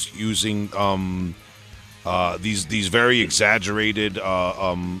titles using these very exaggerated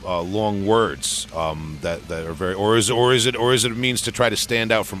long words that are very, or is it a means to try to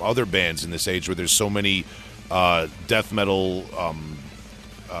stand out from other bands in this age where there's so many death metal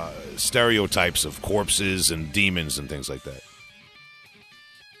stereotypes of corpses and demons and things like that?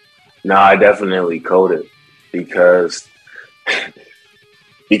 No, I definitely code it because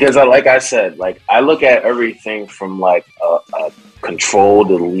like I said, like I look at everything from like a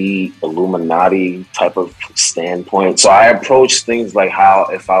controlled elite Illuminati type of standpoint. So I approach things like how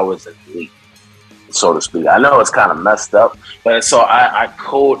if I was an elite, so to speak. I know it's kind of messed up, but so I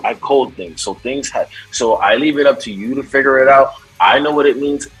code things. So I leave it up to you to figure it out. I know what it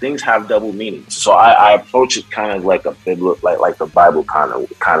means. Things have double meanings. So I approach it kind of like a biblical, like the Bible kind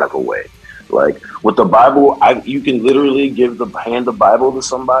of a way. Like with the Bible, you can literally hand the Bible to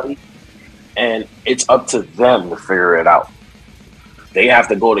somebody, and it's up to them to figure it out. They have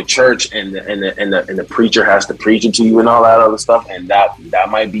to go to church, and the preacher has to preach it to you and all that other stuff, and that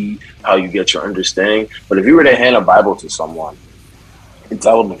might be how you get your understanding. But if you were to hand a Bible to someone and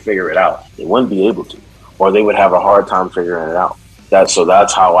tell them to figure it out, they wouldn't be able to, or they would have a hard time figuring it out. That's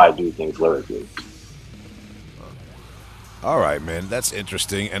how I do things lyrically. All right, man, that's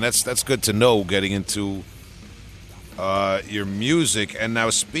interesting, and that's good to know. Getting into your music, and now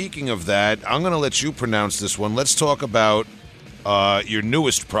speaking of that, I'm going to let you pronounce this one. Let's talk about your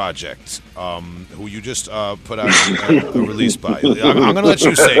newest project, who you just put out a release by. I'm going to let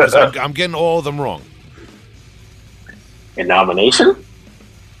you say because I'm getting all of them wrong. Ignominious?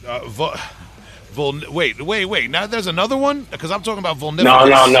 Wait. Now there's another one? Because I'm talking about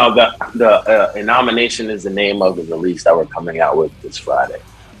Vulnificus. No. The Ignominious is the name of the release that we're coming out with this Friday.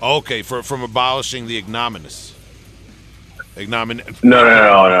 Okay, from Abolishing the Ignominious.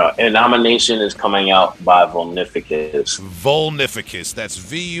 No. Ignominious is coming out by Vulnificus. Vulnificus. That's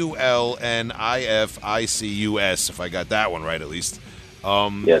Vulnificus, if I got that one right at least.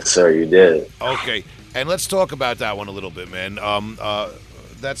 Yes, sir, you did. Okay, and let's talk about that one a little bit, man.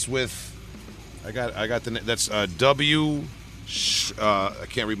 that's with. I got the. That's W. I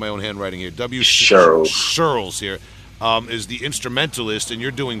can't read my own handwriting here. W. Sherles here is the instrumentalist, and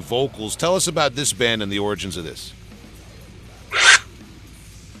you're doing vocals. Tell us about this band and the origins of this.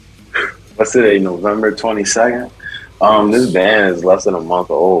 What's today? November 22nd. This band is less than a month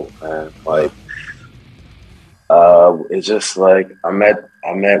old, man. Like, it's just like I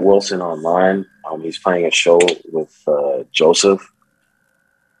met Wilson online. He's playing a show with Joseph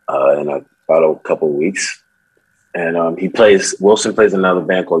in about a couple of weeks, and Wilson plays another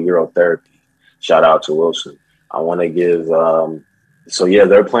band called Eurotherapy. Shout out to Wilson. I want to give. So yeah,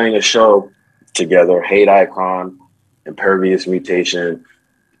 they're playing a show together. Hate Icon, Impervious Mutation,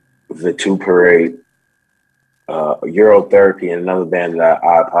 Vituperate, Eurotherapy, and another band that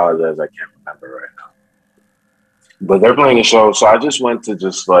I apologize I can't remember right now. But they're playing a show, so I just went to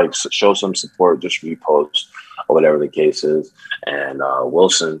just like show some support, just repost or whatever the case is. And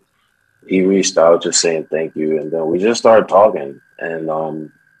Wilson, he reached out just saying thank you, and then we just started talking,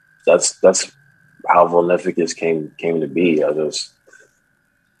 and that's how Vulnificus came to be. I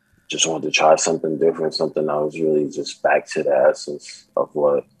just wanted to try something different, something that was really just back to the essence of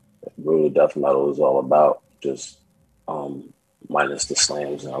what brutal death metal is all about, just minus the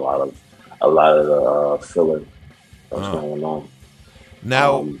slams and a lot of the filler that's going on.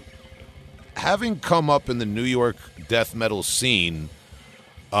 Now, having come up in the New York death metal scene,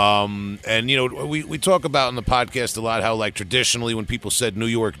 and we talk about in the podcast a lot how, like, traditionally when people said New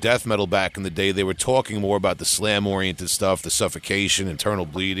York death metal back in the day, they were talking more about the slam oriented stuff, the suffocation, internal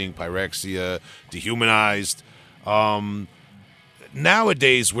bleeding, pyrexia, dehumanized.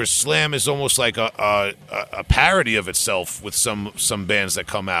 Nowadays, where slam is almost like a parody of itself with some bands that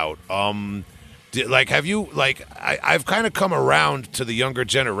come out. I've kind of come around to the younger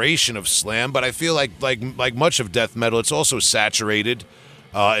generation of slam, but I feel like much of death metal, it's also saturated.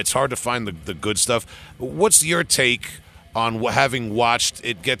 It's hard to find the good stuff. What's your take on having watched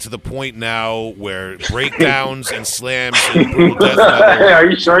it get to the point now where breakdowns and slams and brutal death metal? Are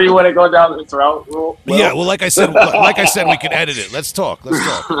you sure you want to go down this route? Will? Yeah, well, like I said, we can edit it. Let's talk.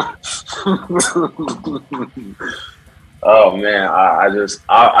 Oh man, I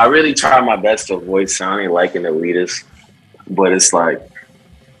really try my best to avoid sounding like an elitist, but it's like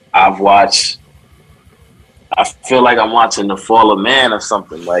I feel like I'm watching the fall of man or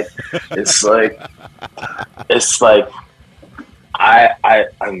something. Like it's like I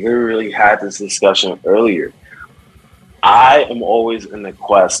literally had this discussion earlier. I am always in the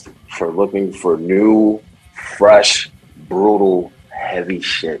quest for looking for new, fresh, brutal, heavy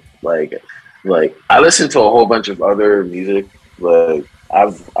shit. Like I listen to a whole bunch of other music. Like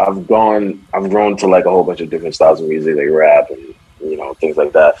I've grown to like a whole bunch of different styles of music, like rap and things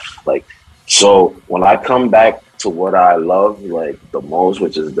like that. Like, so when I come back to what I love like the most,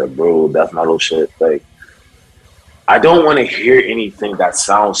 which is the brutal death metal shit, like I don't want to hear anything that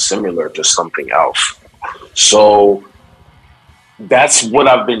sounds similar to something else. So that's what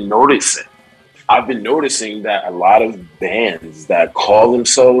I've been noticing. I've been noticing that a lot of bands that call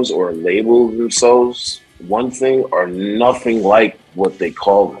themselves or label themselves one thing are nothing like what they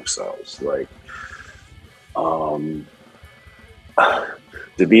call themselves. Like,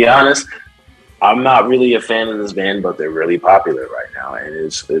 to be honest, I'm not really a fan of this band, but they're really popular right now, and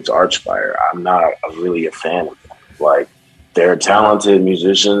it's Archfire. I'm not really a fan of them. Like, they're talented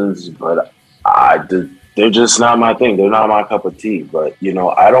musicians, but they're just not my thing. They're not my cup of tea. But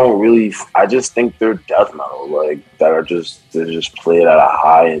I just think they're death metal, like they're just played at a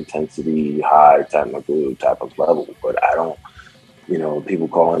high intensity, high technical type of level. But I don't, people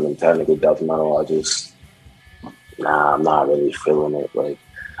calling them technical death metal, I'm not really feeling it. Like,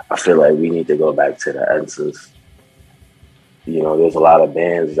 I feel like we need to go back to the essence. There's a lot of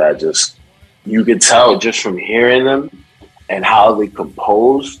bands that just, you could tell just from hearing them and how they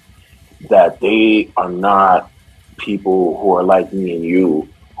compose that they are not people who are like me and you,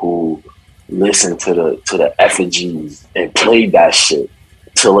 who listen to the effigies and played that shit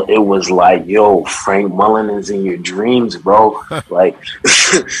till it was like, yo, Frank Mullen is in your dreams, bro. Like,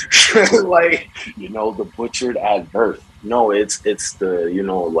 the butchered at birth. No, it's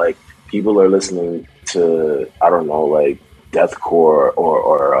the, like, people are listening to, I don't know, like deathcore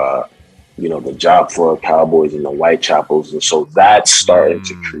or the Job for Cowboys and the Whitechapels, and so that's starting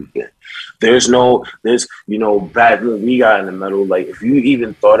to creep in. There's back when we got in the metal, like if you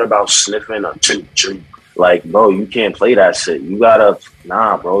even thought about sniffing a chink chink, like, bro, you can't play that shit. You gotta,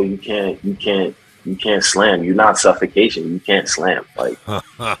 bro, you can't slam. You're not Suffocation. You can't slam. Like,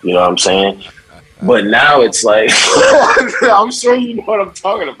 you know what I'm saying? But now it's like, I'm sure you know what I'm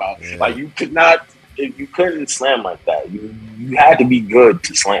talking about. Yeah. Like, you couldn't slam like that. You you had to be good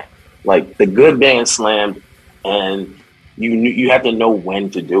to slam. Like the good band slammed, and you had to know when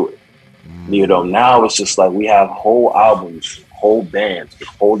to do it. You know, now it's just like we have whole albums, whole bands,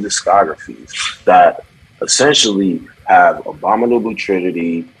 whole discographies that essentially have Abominable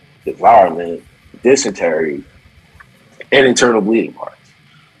Trinity, Devourment, Dysentery, and Internal Bleeding parts.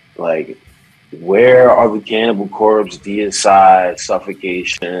 Like, where are the Cannibal Corpse, Deicide,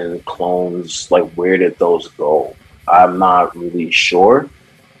 Suffocation, Clones? Like, where did those go? I'm not really sure,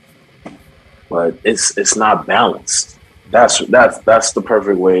 but it's not balanced. That's the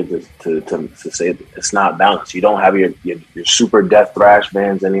perfect way to say it. It's not balanced. You don't have your super death thrash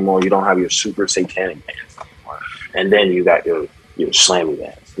bands anymore. You don't have your super satanic bands anymore. And then you got your slammy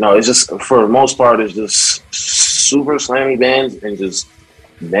bands. No, it's just, for the most part, it's just super slammy bands and just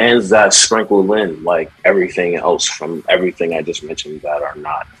bands that sprinkle in like everything else from everything I just mentioned that are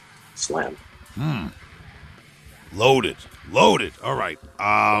not slam. Loaded. All right.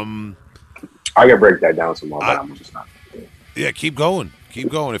 I can break that down some more, but I'm just not. Yeah, keep going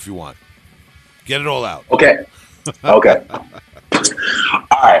if you want. Get it all out. Okay. All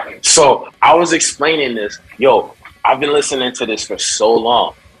right. So I was explaining this. Yo, I've been listening to this for so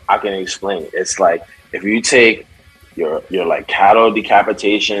long. I can explain it. It's like if you take your like cattle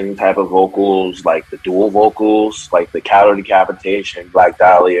decapitation type of vocals, like the dual vocals, like the cattle decapitation, Black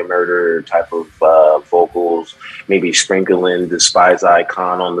Dahlia murder type of vocals, maybe sprinkling Despise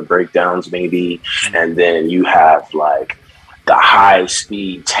Icon on the breakdowns, maybe, and then you have like the high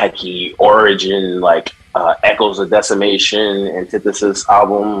speed techie origin, like Echoes of Decimation, Antithesis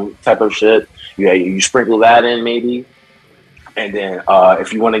album type of shit. You sprinkle that in maybe. And then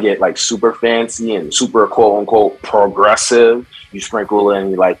if you want to get like super fancy and super quote unquote progressive, you sprinkle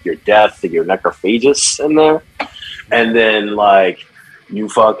in like your Death and your Necrophagus in there. And then like you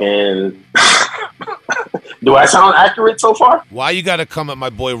fucking do I sound accurate so far? Why you got to come at my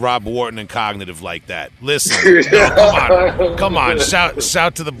boy Rob Wharton and Cognitive like that? Listen, come on,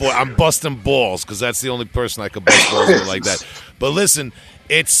 shout to the boy. I'm busting balls because that's the only person I could bust balls with like that. But listen,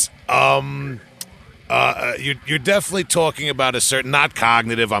 it's you're definitely talking about a certain, not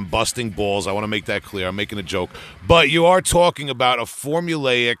Cognitive. I'm busting balls. I want to make that clear. I'm making a joke, but you are talking about a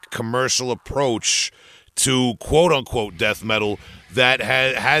formulaic commercial approach to quote unquote death metal that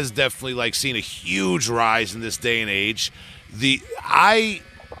has definitely like seen a huge rise in this day and age. I'm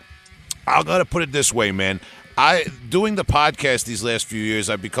gonna put it this way, man. Doing the podcast these last few years,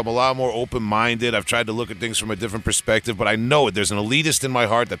 I've become a lot more open-minded. I've tried to look at things from a different perspective, but I know it. There's an elitist in my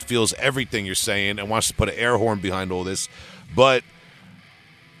heart that feels everything you're saying and wants to put an air horn behind all this. But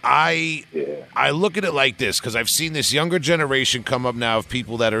I look at it like this, because I've seen this younger generation come up now of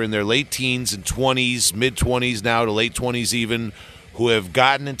people that are in their late teens and 20s, mid-20s now to late 20s even, who have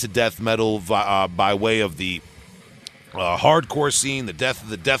gotten into death metal by way of the hardcore scene, the death of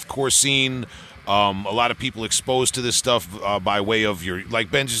the deathcore scene. A lot of people exposed to this stuff by way of your, like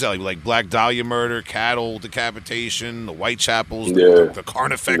Ben just said, like Black Dahlia murder, cattle decapitation, the Whitechapels, the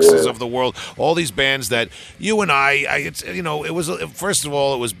Carnifexes of the world, all these bands that you and it was first of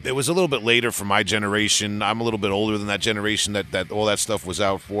all it was a little bit later for my generation. I'm a little bit older than that generation that all that stuff was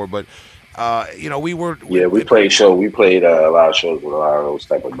out for, but we played a lot of shows with a lot of those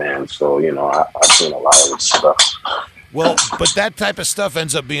type of bands, so I've seen a lot of this stuff. Well, but that type of stuff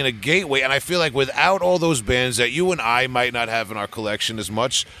ends up being a gateway, and I feel like without all those bands that you and I might not have in our collection as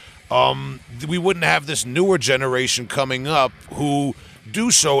much, we wouldn't have this newer generation coming up who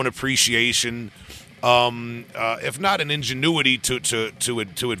do show an appreciation, if not an ingenuity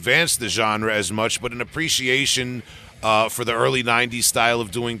to advance the genre as much, but an appreciation for the early 90s style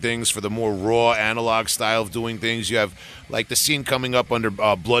of doing things, for the more raw analog style of doing things. You have like the scene coming up under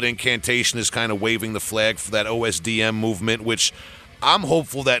Blood Incantation is kind of waving the flag for that OSDM movement, which I'm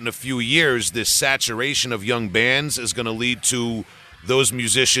hopeful that in a few years this saturation of young bands is going to lead to those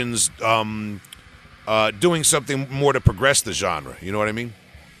musicians doing something more to progress the genre. You know what I mean?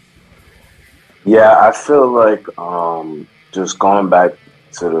 Yeah, I feel like just going back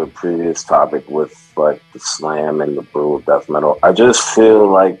to the previous topic with like the slam and the brutal death metal, I just feel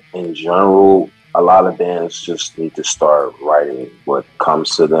like in general a lot of bands just need to start writing what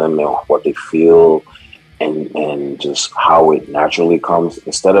comes to them and what they feel and just how it naturally comes,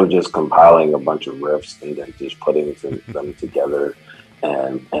 instead of just compiling a bunch of riffs and then just putting them together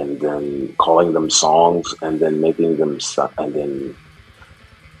and then calling them songs and then making them and then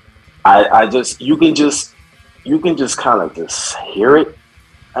you can just kind of just hear it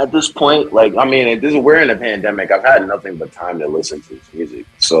at this point. Like, I mean, we're in a pandemic. I've had nothing but time to listen to this music.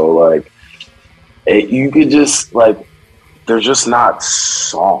 So, like, you could just, like, they're just not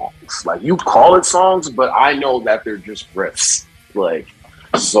songs. Like, you call it songs, but I know that they're just riffs. Like,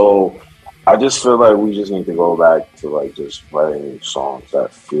 so I just feel like we just need to go back to like just writing songs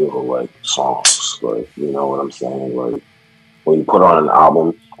that feel like songs. Like, you know what I'm saying? Like, when you put on an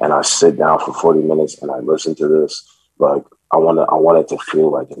album and I sit down for 40 minutes and I listen to this, like, I want it to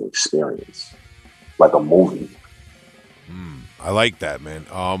feel like an experience, like a movie. I like that, man.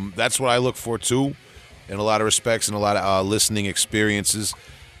 That's what I look for too, in a lot of respects, and a lot of listening experiences.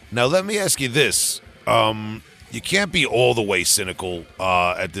 Now, let me ask you this: you can't be all the way cynical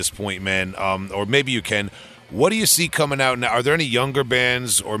at this point, man, or maybe you can. What do you see coming out now? Are there any younger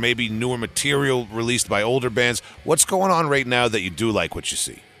bands or maybe newer material released by older bands? What's going on right now that you do like what you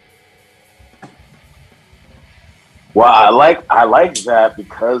see? Well, I like that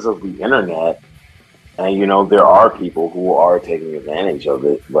because of the internet, and you know, there are people who are taking advantage of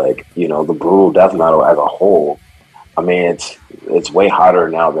it. Like, you know, the brutal death metal as a whole. I mean, it's way hotter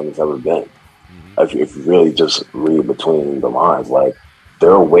now than it's ever been. If you really just read between the lines, like,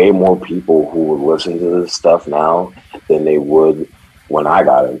 there are way more people who would listen to this stuff now than they would when I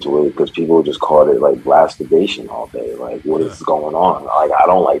got into it, because people just called it like blasphemation all day. Like, what is going on? Like, I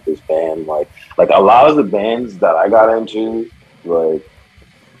don't like this band. Like a lot of the bands that I got into, like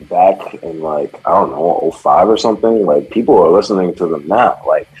back in like, I don't know, 05 or something, like, people are listening to them now.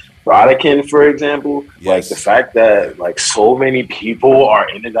 Like Rodican, for example, like the fact that like so many people are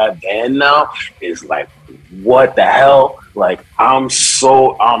into that band now is like, what the hell? Like, I'm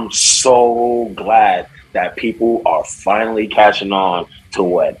so glad that people are finally catching on to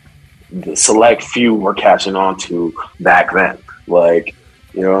what the select few were catching on to back then. Like,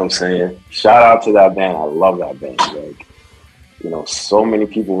 you know what I'm saying? Shout out to that band. I love that band. Like, you know, so many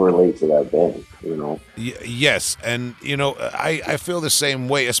people relate to that band, you know? Yes, and, you know, I feel the same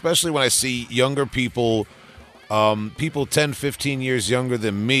way, especially when I see younger people, people 10, 15 years younger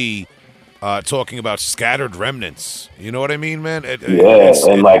than me, talking about Scattered Remnants. You know what I mean, man?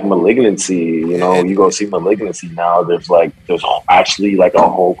 Like Malignancy, you know, you go see Malignancy now, there's actually like a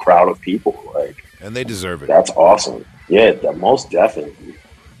whole crowd of people, like, and they deserve it. That's awesome. Yeah, most definitely.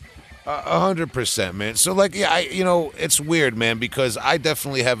 100%, man. So, like, yeah, you know, it's weird, man, because I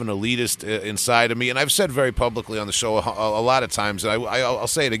definitely have an elitist inside of me, and I've said very publicly on the show a lot of times, and I'll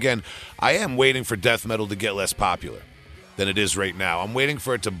say it again, I am waiting for death metal to get less popular than it is right now. I'm waiting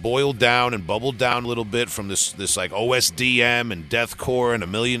for it to boil down and bubble down a little bit from this like OSDM and deathcore and a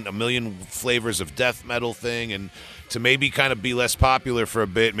million flavors of death metal thing, and to maybe kind of be less popular for a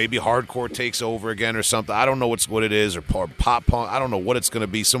bit. Maybe hardcore takes over again or something. I don't know what it is, or pop punk. I don't know what it's going to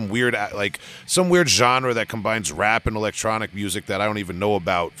be. Some weird genre that combines rap and electronic music that I don't even know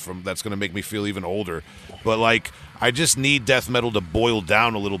about. That's going to make me feel even older. But like, I just need death metal to boil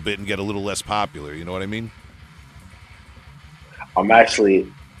down a little bit and get a little less popular. You know what I mean? I'm actually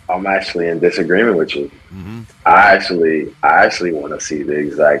in disagreement with you. Mm-hmm. I actually want to see the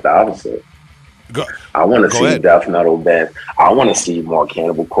exact opposite. I want to see ahead. Death metal band. I want to see more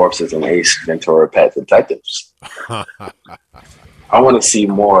Cannibal Corpses and Ace Ventura Pet Detectives. I want to see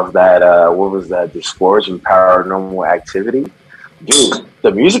more of that. What was that? Disgorge and Paranormal Activity. Dude,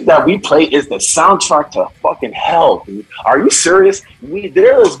 the music that we play is the soundtrack to fucking hell, dude. Are you serious?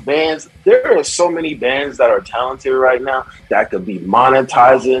 There are so many bands that are talented right now that could be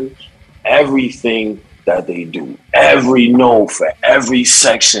monetizing everything that they do. Every note for every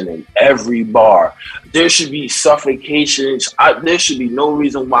section and every bar. There should be Suffocations. There should be no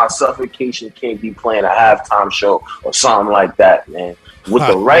reason why Suffocation can't be playing a halftime show or something like that, man. With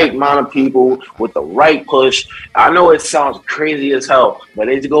the right amount of people, with the right push. I know it sounds crazy as hell, but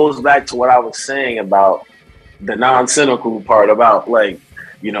it goes back to what I was saying about the non-cynical part about, like,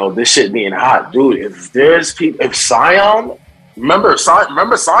 you know, this shit being hot. Dude, if Scion, remember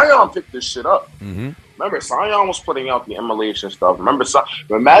Scion picked this shit up. Mm-hmm. Remember, Scion was putting out the Immolation stuff.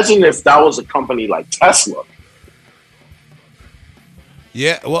 Imagine if that was a company like Tesla.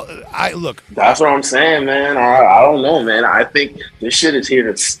 Yeah, well, That's what I'm saying, man. I don't know, man. I think this shit is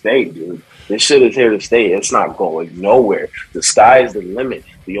here to stay, dude. This shit is here to stay. It's not going nowhere. The sky is the limit.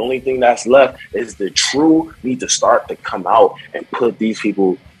 The only thing that's left is the true need to start to come out and put these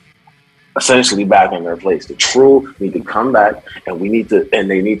people essentially back in their place. The true need to come back, and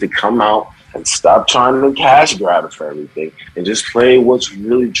they need to come out and stop trying to cash grab it for everything and just play what's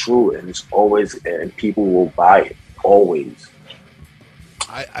really true. And people will buy it always.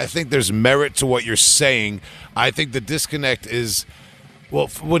 I think there's merit to what you're saying. I think the disconnect is, well,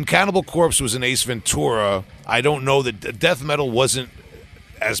 when Cannibal Corpse was in Ace Ventura, I don't know that death metal wasn't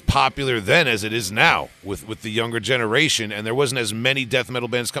as popular then as it is now with the younger generation, and there wasn't as many death metal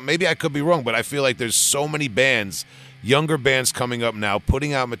bands come. Maybe I could be wrong, but I feel like there's so many bands younger bands coming up now,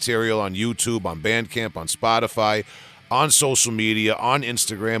 putting out material on YouTube, on Bandcamp, on Spotify, on social media, on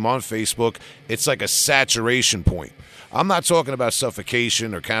Instagram, on Facebook. It's like a saturation point. I'm not talking about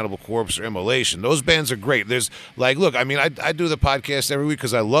Suffocation or Cannibal Corpse or Immolation. Those bands are great. There's like, look, I mean, I do the podcast every week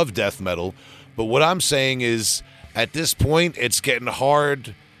because I love death metal. But what I'm saying is, at this point, it's getting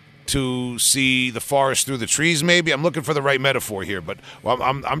hard to see the forest through the trees. Maybe I'm looking for the right metaphor here, but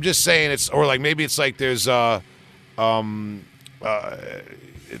I'm just saying it's, or like maybe it's like there's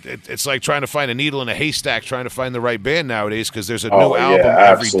it's like trying to find a needle in a haystack, trying to find the right band nowadays because there's a new album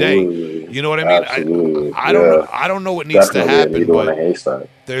every day. You know what I mean? I don't know what needs to happen, but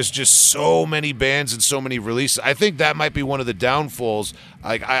there's just so many bands and so many releases. I think that might be one of the downfalls.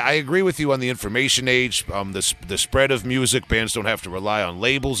 I agree with you on the information age, the spread of music. Bands don't have to rely on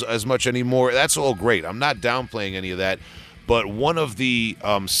labels as much anymore. That's all great. I'm not downplaying any of that. But one of the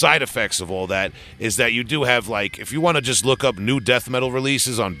side effects of all that is that you do have, like, if you want to just look up new death metal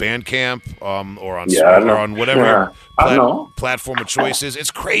releases on Bandcamp or on whatever platform of choice is,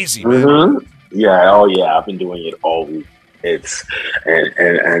 it's crazy, man. Yeah, I've been doing it all week. It's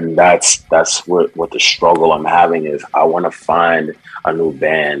and that's what the struggle I'm having is. I want to find a new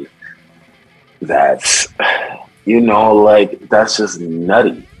band that's, like, that's just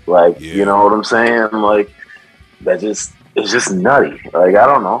nutty. Like, you know what I'm saying? Like, it's just nutty. Like, I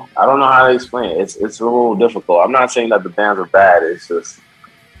don't know how to explain it. It's a little difficult. I'm not saying that the bands are bad. It's just,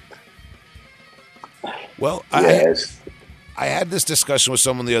 well, I had this discussion with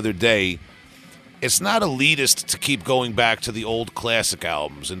someone the other day. It's not elitist to keep going back to the old classic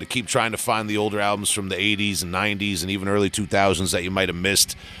albums and to keep trying to find the older albums from the 80s and 90s and even early 2000s that you might have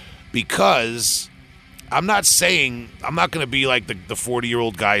missed, because I'm not going to be like the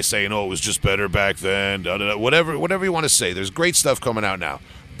 40-year-old guy saying, oh, it was just better back then, whatever you want to say. There's great stuff coming out now.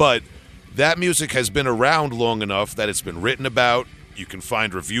 But that music has been around long enough that it's been written about. You can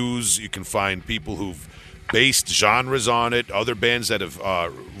find reviews. You can find people who've based genres on it, other bands that have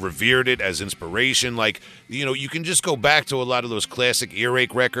revered it as inspiration. Like, you can just go back to a lot of those classic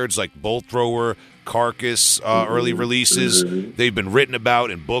earache records like Bolt Thrower, Carcass, early releases. They've been written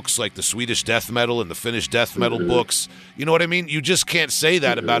about in books like the Swedish death metal and the Finnish death metal books. You know what I mean? You just can't say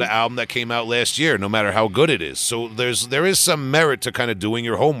that about an album that came out last year, no matter how good it is. So there is some merit to kind of doing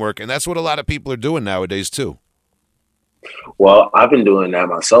your homework, and that's what a lot of people are doing nowadays too. Well, I've been doing that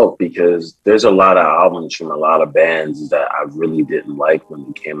myself because there's a lot of albums from a lot of bands that I really didn't like when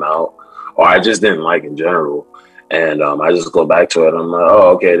they came out, or I just didn't like in general. And I just go back to it. I'm like, oh,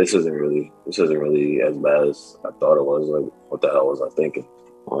 okay, this isn't really as bad as I thought it was. Like, what the hell was I thinking?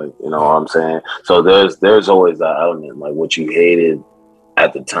 Like, you know what I'm saying? So there's always that element. Like, what you hated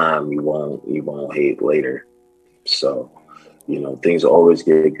at the time, you won't hate later. So, things always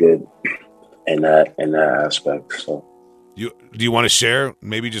get good in that aspect. So. Do you want to share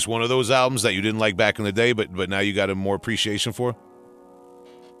maybe just one of those albums that you didn't like back in the day, but now you got a more appreciation for?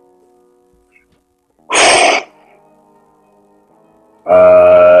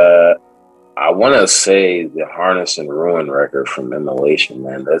 I want to say the Harness and Ruin record from Immolation,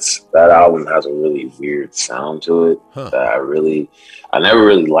 man. That album has a really weird sound to it. That I never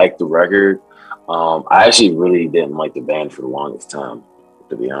really liked the record. I actually really didn't like the band for the longest time,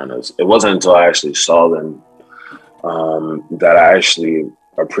 to be honest. It wasn't until I actually saw them that I actually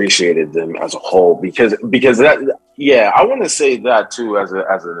appreciated them as a whole, because that, I want to say that too as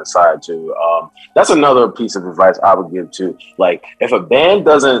an aside too. That's another piece of advice I would give too. Like, if a band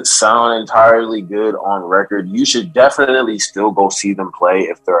doesn't sound entirely good on record, you should definitely still go see them play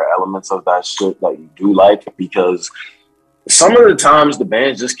if there are elements of that shit that you do like, because some of the times the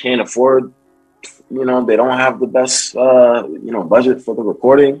bands just can't afford, they don't have the best budget for the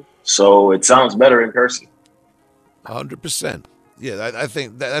recording, so it sounds better in person. 100%. Yeah, I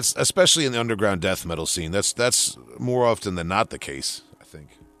think that's, especially in the underground death metal scene, that's more often than not the case, I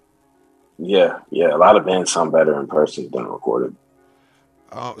think. Yeah, a lot of bands sound better in person than recorded.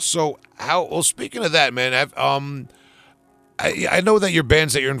 Speaking of that, man, I know that your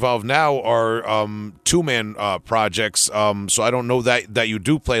bands that you're involved now are two-man projects, so I don't know that you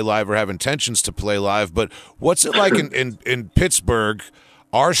do play live or have intentions to play live, but what's it like in Pittsburgh?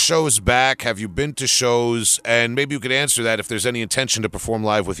 Are shows back? Have you been to shows? And maybe you could answer that if there's any intention to perform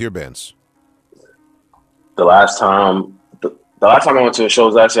live with your bands. The last time I went to a show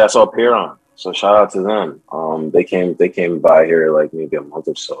was actually I saw Piron. So shout out to them. They came by here like maybe a month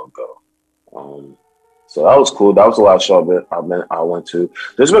or so ago. So that was cool. That was the last show I went to.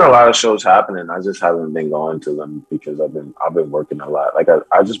 There's been a lot of shows happening. I just haven't been going to them because I've been working a lot. Like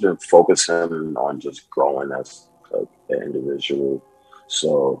I've just been focusing on just growing as an individual.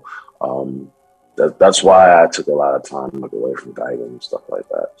 So that's why I took a lot of time like away from Gigan and stuff like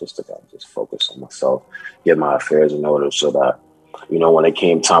that, just to kind of just focus on myself, get my affairs in order, so that, you know, when it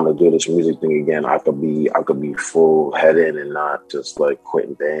came time to do this music thing again, I could be full head in and not just like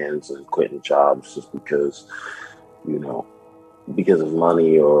quitting bands and quitting jobs just because, you know, because of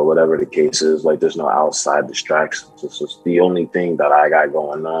money or whatever the case is. Like, there's no outside distractions. It's just the only thing that I got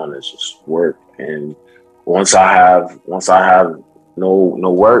going on is just work. And once I have no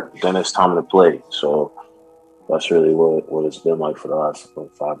work, then it's time to play. So that's really what it's been like for the last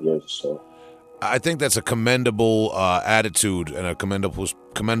like 5 years or so. I think that's a commendable attitude and a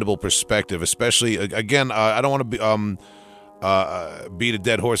commendable perspective, especially again. I don't want to beat a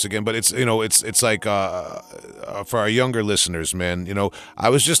dead horse again, but it's, you know, it's like for our younger listeners, man. You know, I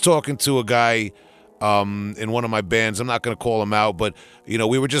was just talking to a guy in one of my bands. I'm not going to call him out, but, you know,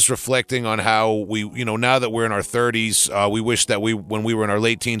 we were just reflecting on how we, you know, now that we're in our 30s, we wish that when we were in our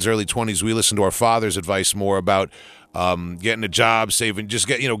late teens, early 20s, we listened to our father's advice more about getting a job, saving, just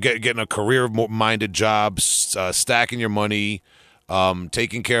getting a career-minded job, stacking your money,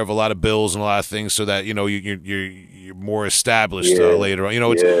 taking care of a lot of bills and a lot of things, so that, you know, you're more established later on. You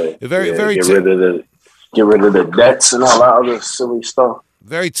know, it's very get rid of the debts and all that other silly stuff.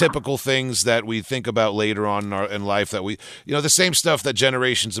 Very typical things that we think about later on in life, that we, you know, the same stuff that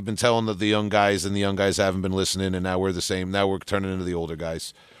generations have been telling the young guys, and the young guys haven't been listening, and now we're the same. Now we're turning into the older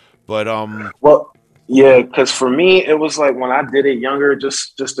guys. But well, yeah, because for me, it was like when I did it younger,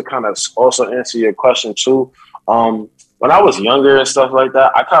 just to kind of also answer your question too. When I was younger and stuff like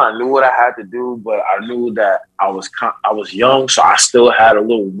that, I kind of knew what I had to do, but I knew that I was young, so I still had a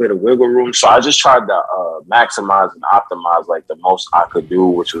little bit of wiggle room. So I just tried to maximize and optimize like the most I could do,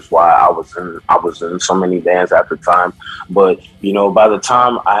 which was why I was in so many bands at the time. But, you know, by the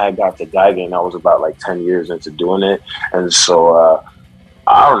time I had got to Gigan, I was about like 10 years into doing it, and so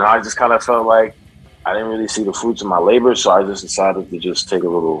I don't know. I just kind of felt like I didn't really see the fruits of my labor, so I just decided to just take a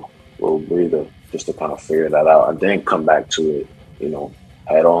little breather, just to kind of figure that out, and then come back to it, you know,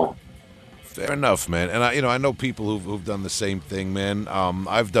 head on. Fair enough, man. And I know people who've done the same thing, man.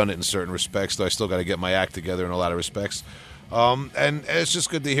 I've done it in certain respects, though I still got to get my act together in a lot of respects. And it's just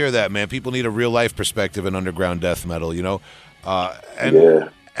good to hear that, man. People need a real life perspective in underground death metal, you know.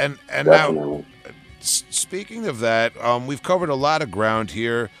 And now, speaking of that, we've covered a lot of ground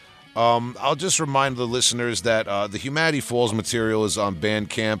here. I'll just remind the listeners that the Humanity Falls material is on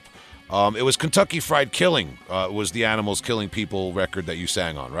Bandcamp. It was Kentucky Fried Killing, was the Animals Killing People record that you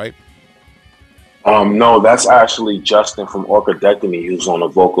sang on, right? No, that's actually Justin from Orchidectomy who's on the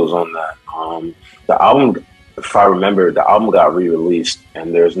vocals on that. The album, if I remember, the album got re-released,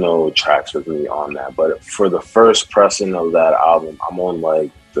 and there's no tracks with me on that. But for the first pressing of that album, I'm on the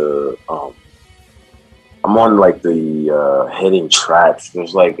hidden tracks.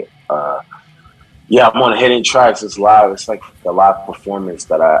 There's like I'm on hidden tracks. It's live. It's like the live performance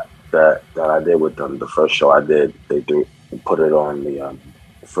that I did with them. The first show I did, they put it on the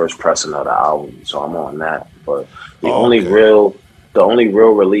first pressing of the album, so I'm on that. But the only real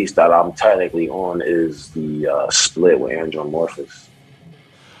release that I'm technically on is the split with Andromorphous.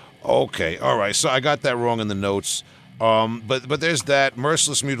 Okay, all right. So I got that wrong in the notes. But there's that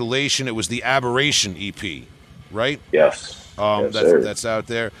Merciless Mutilation. It was the Aberration EP, right? Yes. That's out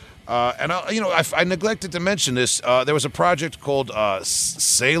there. And I neglected to mention this. There was a project called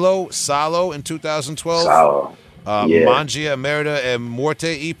Salo in 2012. Salo. Mangia Merda and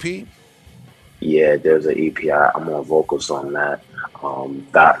Morte EP. Yeah, there's an EP. I'm on vocals on that.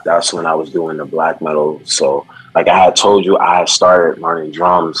 That's when I was doing the black metal. So, like I had told you, I had started learning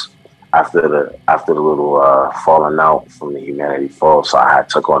drums after the little falling out from the Humanity Falls. So I had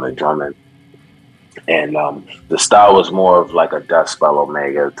took on the drumming. And the style was more of like a Death Spell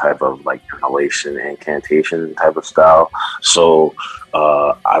Omega type of like inhalation, incantation type of style. So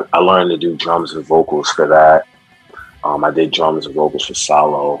I learned to do drums and vocals for that. I did drums and vocals for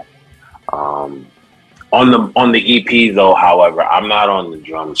Salo. On the EP though, however, I'm not on the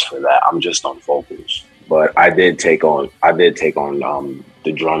drums for that. I'm just on vocals. But I did take on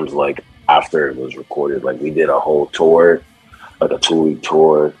the drums like after it was recorded. Like we did a whole tour, like a 2-week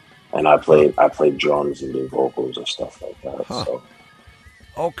tour. And I played drums and did vocals and stuff like that. Huh. So.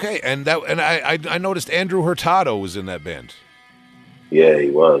 Okay, and I noticed Andrew Hurtado was in that band. Yeah,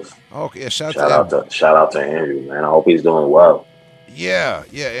 he was. Okay, shout out to Andrew, man. I hope he's doing well. Yeah,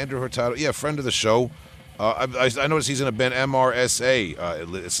 Andrew Hurtado. Yeah, friend of the show. I noticed he's in a band MRSA.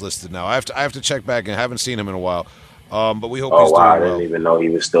 It's listed now. I have to check back, and I haven't seen him in a while. But we hope Oh he's wow, I doing didn't well. even know he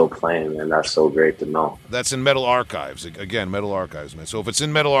was still playing, and that's so great to know. That's in Metal Archives. Again, Metal Archives, man. So if it's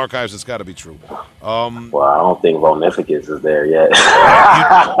in Metal Archives, it's got to be true. Well, I don't think Vulnificus is there yet.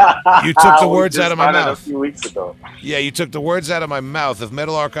 You took the words We out just of my found it mouth. a few weeks ago. Yeah, you took the words out of my mouth. If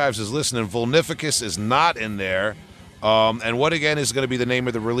Metal Archives is listening, Vulnificus is not in there. And what again is going to be the name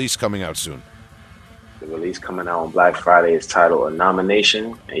of the release coming out soon? The release coming out on Black Friday is titled "Ignominious,"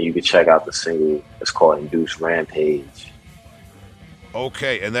 and you can check out the single. It's called "Induced Rampage."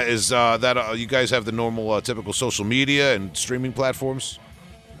 Okay, and that is you guys have the normal, typical social media and streaming platforms?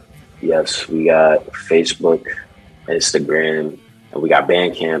 Yes, we got Facebook, Instagram, and we got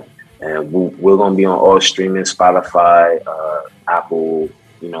Bandcamp, and we're gonna be on all streaming, Spotify, Apple,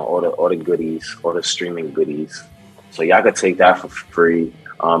 all the goodies, all the streaming goodies. So y'all could take that for free.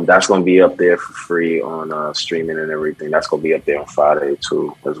 That's gonna be up there for free on streaming and everything. That's gonna be up there on Friday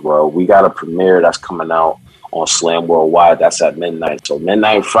too, as well. We got a premiere that's coming out on Slam Worldwide. That's at midnight. So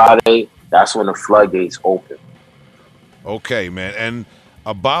midnight Friday, that's when the floodgates open. Okay, man. And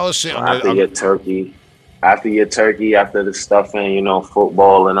Abolishing. So after your turkey, after the stuffing,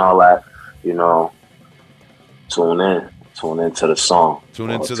 football and all that, tune into the song. Tune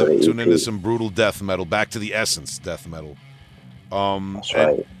into some brutal death metal. Back to the essence death metal. That's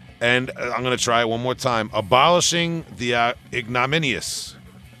right. And I'm gonna try it one more time. Abolishing the Ignominious.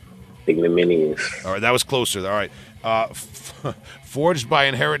 Ignominious. All right, that was closer. All right. Forged by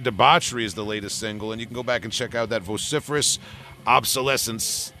Inherent Debauchery is the latest single, and you can go back and check out that Vociferous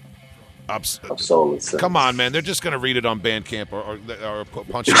Obsolescence. Obsolescence. Come on, man. They're just going to read it on Bandcamp or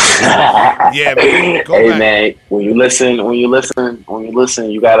punch it. Yeah, man. Go back. Man, when you listen,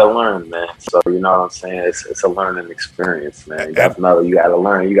 you got to learn, man. So, you know what I'm saying? It's a learning experience, man. You got to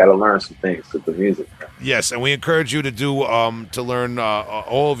learn some things with the music, man. Yes, and we encourage you to to learn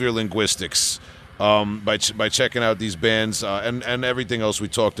all of your linguistics by checking out these bands and everything else we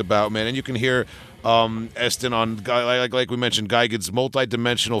talked about, man. And you can hear Eston on, like we mentioned, Gigan's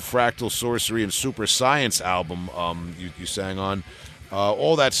multi-dimensional Fractal-Sorcery and Super Science album you sang on.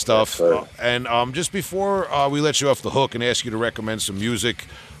 All that stuff. Yes, and just before we let you off the hook and ask you to recommend some music,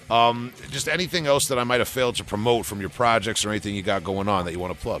 just anything else that I might have failed to promote from your projects or anything you got going on that you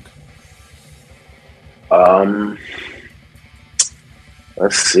want to plug?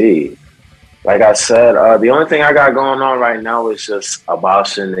 Let's see. Like I said, the only thing I got going on right now is just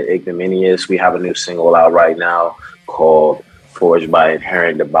Abolishing the Ignominious. We have a new single out right now called Forged by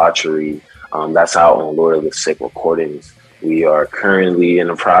Inherent Debauchery. That's out on Lord of the Sick Recordings. We are currently in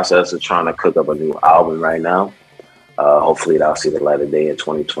the process of trying to cook up a new album right now. Hopefully that'll see the light of day in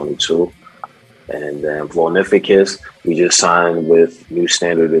 2022. And then Vulnificus, we just signed with New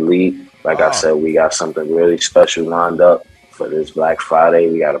Standard Elite. Like I said, we got something really special lined up for this Black Friday.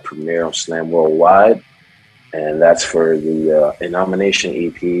 We got a premiere on Slam Worldwide, and that's for the Ignominious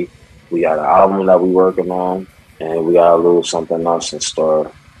EP. We got an album that we're working on, and we got a little something else in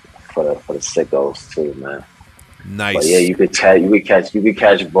store for the sickos too, man. Nice. But yeah, you could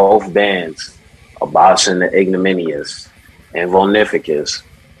catch both bands, Abolishing the Ignominious and Vulnificus.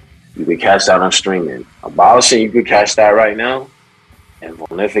 You could catch that on streaming. Abolishing, you could catch that right now, and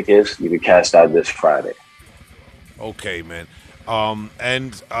Vulnificus, you could catch that this Friday. Okay, man.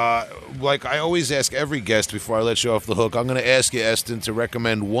 And like I always ask every guest before I let you off the hook, I'm going to ask you, Eston, to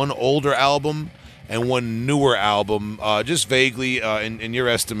recommend one older album and one newer album, just vaguely in your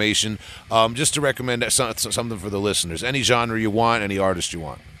estimation, just to recommend something for the listeners. Any genre you want, any artist you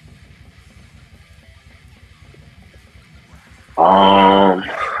want. All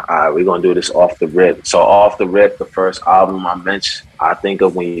right, we're going to do this off the rip. So off the rip, the first album I think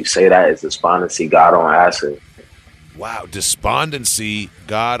of when you say that is Despondency, God on Acid. Wow, Despondency,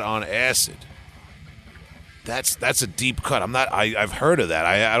 God on Acid. That's a deep cut. I've heard of that.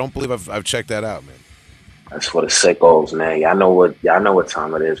 I don't believe I've checked that out, man. That's for the sickos, man. Y'all know what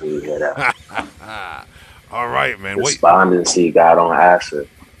time it is when you hear that. All right, man. Despondency, God on Acid.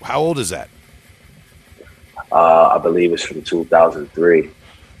 How old is that? I believe it's from 2003.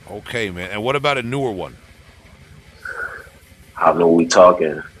 Okay, man. And what about a newer one? How new we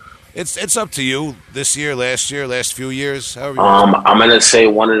talking? It's up to you. This year, last few years, however. I'm gonna say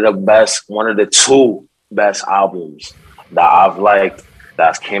one of the two best albums that I've liked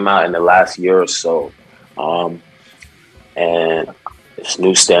that came out in the last year or so. And it's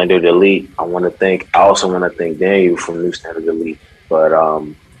New Standard Elite. I also want to thank Daniel from New Standard Elite. But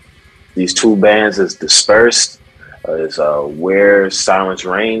these two bands is Dispersed. Is Where Silence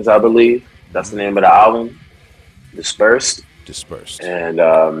Reigns, I believe. That's the name of the album. Dispersed. And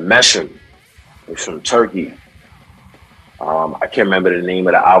Mesham. It's from Turkey. I can't remember the name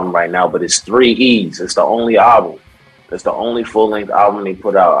of the album right now, but it's 3 E's. It's the only album. It's the only full length album he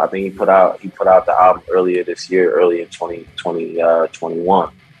put out. I think he put out the album earlier this year, early in 2021.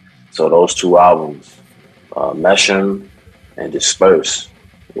 So those two albums, Mesham and Disperse,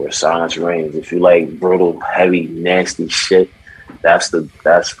 where Silence Reigns. If you like brutal, heavy, nasty shit, that's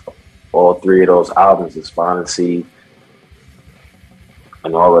all three of those albums, Despondency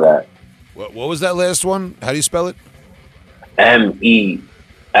and all of that. What was that last one? How do you spell it? Meshum,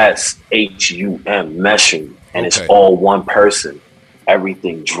 Meshum, and it's all one person.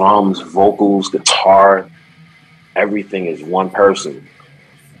 Everything, drums, vocals, guitar, everything is one person.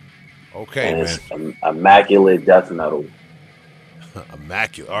 Okay, and man. It's immaculate death metal.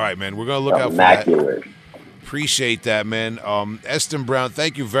 Immaculate. All right, man. We're gonna look out for that. Appreciate that, man. Eston Browne,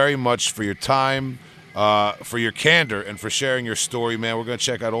 thank you very much for your time, for your candor, and for sharing your story, man. We're gonna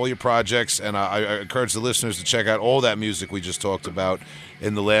check out all your projects, and I encourage the listeners to check out all that music we just talked about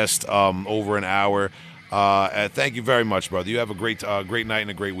in the last over an hour. Thank you very much, brother. You have a great night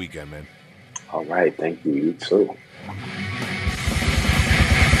and a great weekend, man. All right, thank you. You too.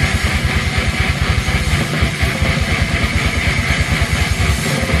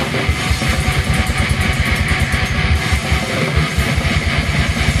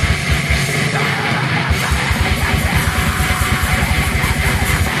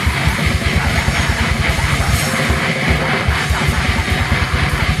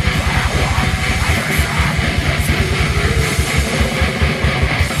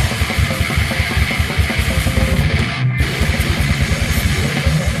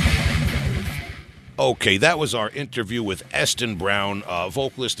 Okay, that was our interview with Eston Browne,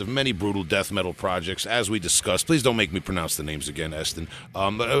 vocalist of many brutal death metal projects, as we discussed. Please don't make me pronounce the names again, Eston.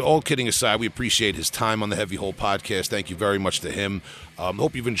 But all kidding aside, we appreciate his time on the Heavy Hole podcast. Thank you very much to him.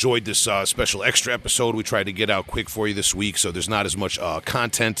 Hope you've enjoyed this special extra episode we tried to get out quick for you this week, so there's not as much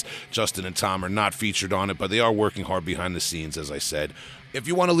content. Justin and Tom are not featured on it, but they are working hard behind the scenes, as I said. If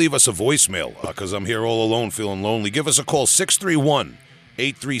you want to leave us a voicemail, because I'm here all alone feeling lonely, give us a call,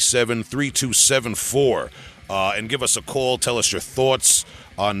 631-837-3274, and give us a call. Tell us your thoughts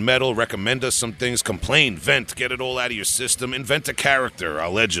on metal. Recommend us some things. Complain, vent, get it all out of your system. Invent a character,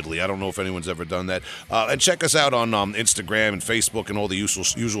 allegedly. I don't know if anyone's ever done that. And check us out on Instagram and Facebook and all the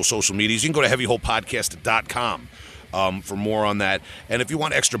usual social medias. You can go to heavyholepodcast.com. For more on that. And if you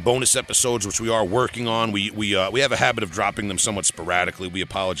want extra bonus episodes, which we are working on, we have a habit of dropping them somewhat sporadically. We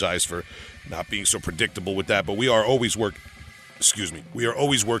apologize for not being so predictable with that, but we are always working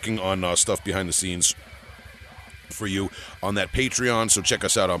on stuff behind the scenes for you on that Patreon. So check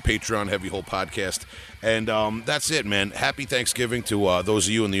us out on Patreon, Heavy Hole Podcast. And that's it, man. Happy Thanksgiving to those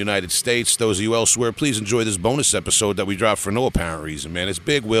of you in the United States, those of you elsewhere. Please enjoy this bonus episode that we dropped for no apparent reason, man. It's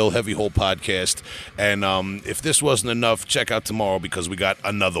Big Will, Heavy Hole Podcast. And if this wasn't enough, check out tomorrow because we got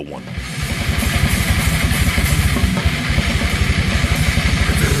another one.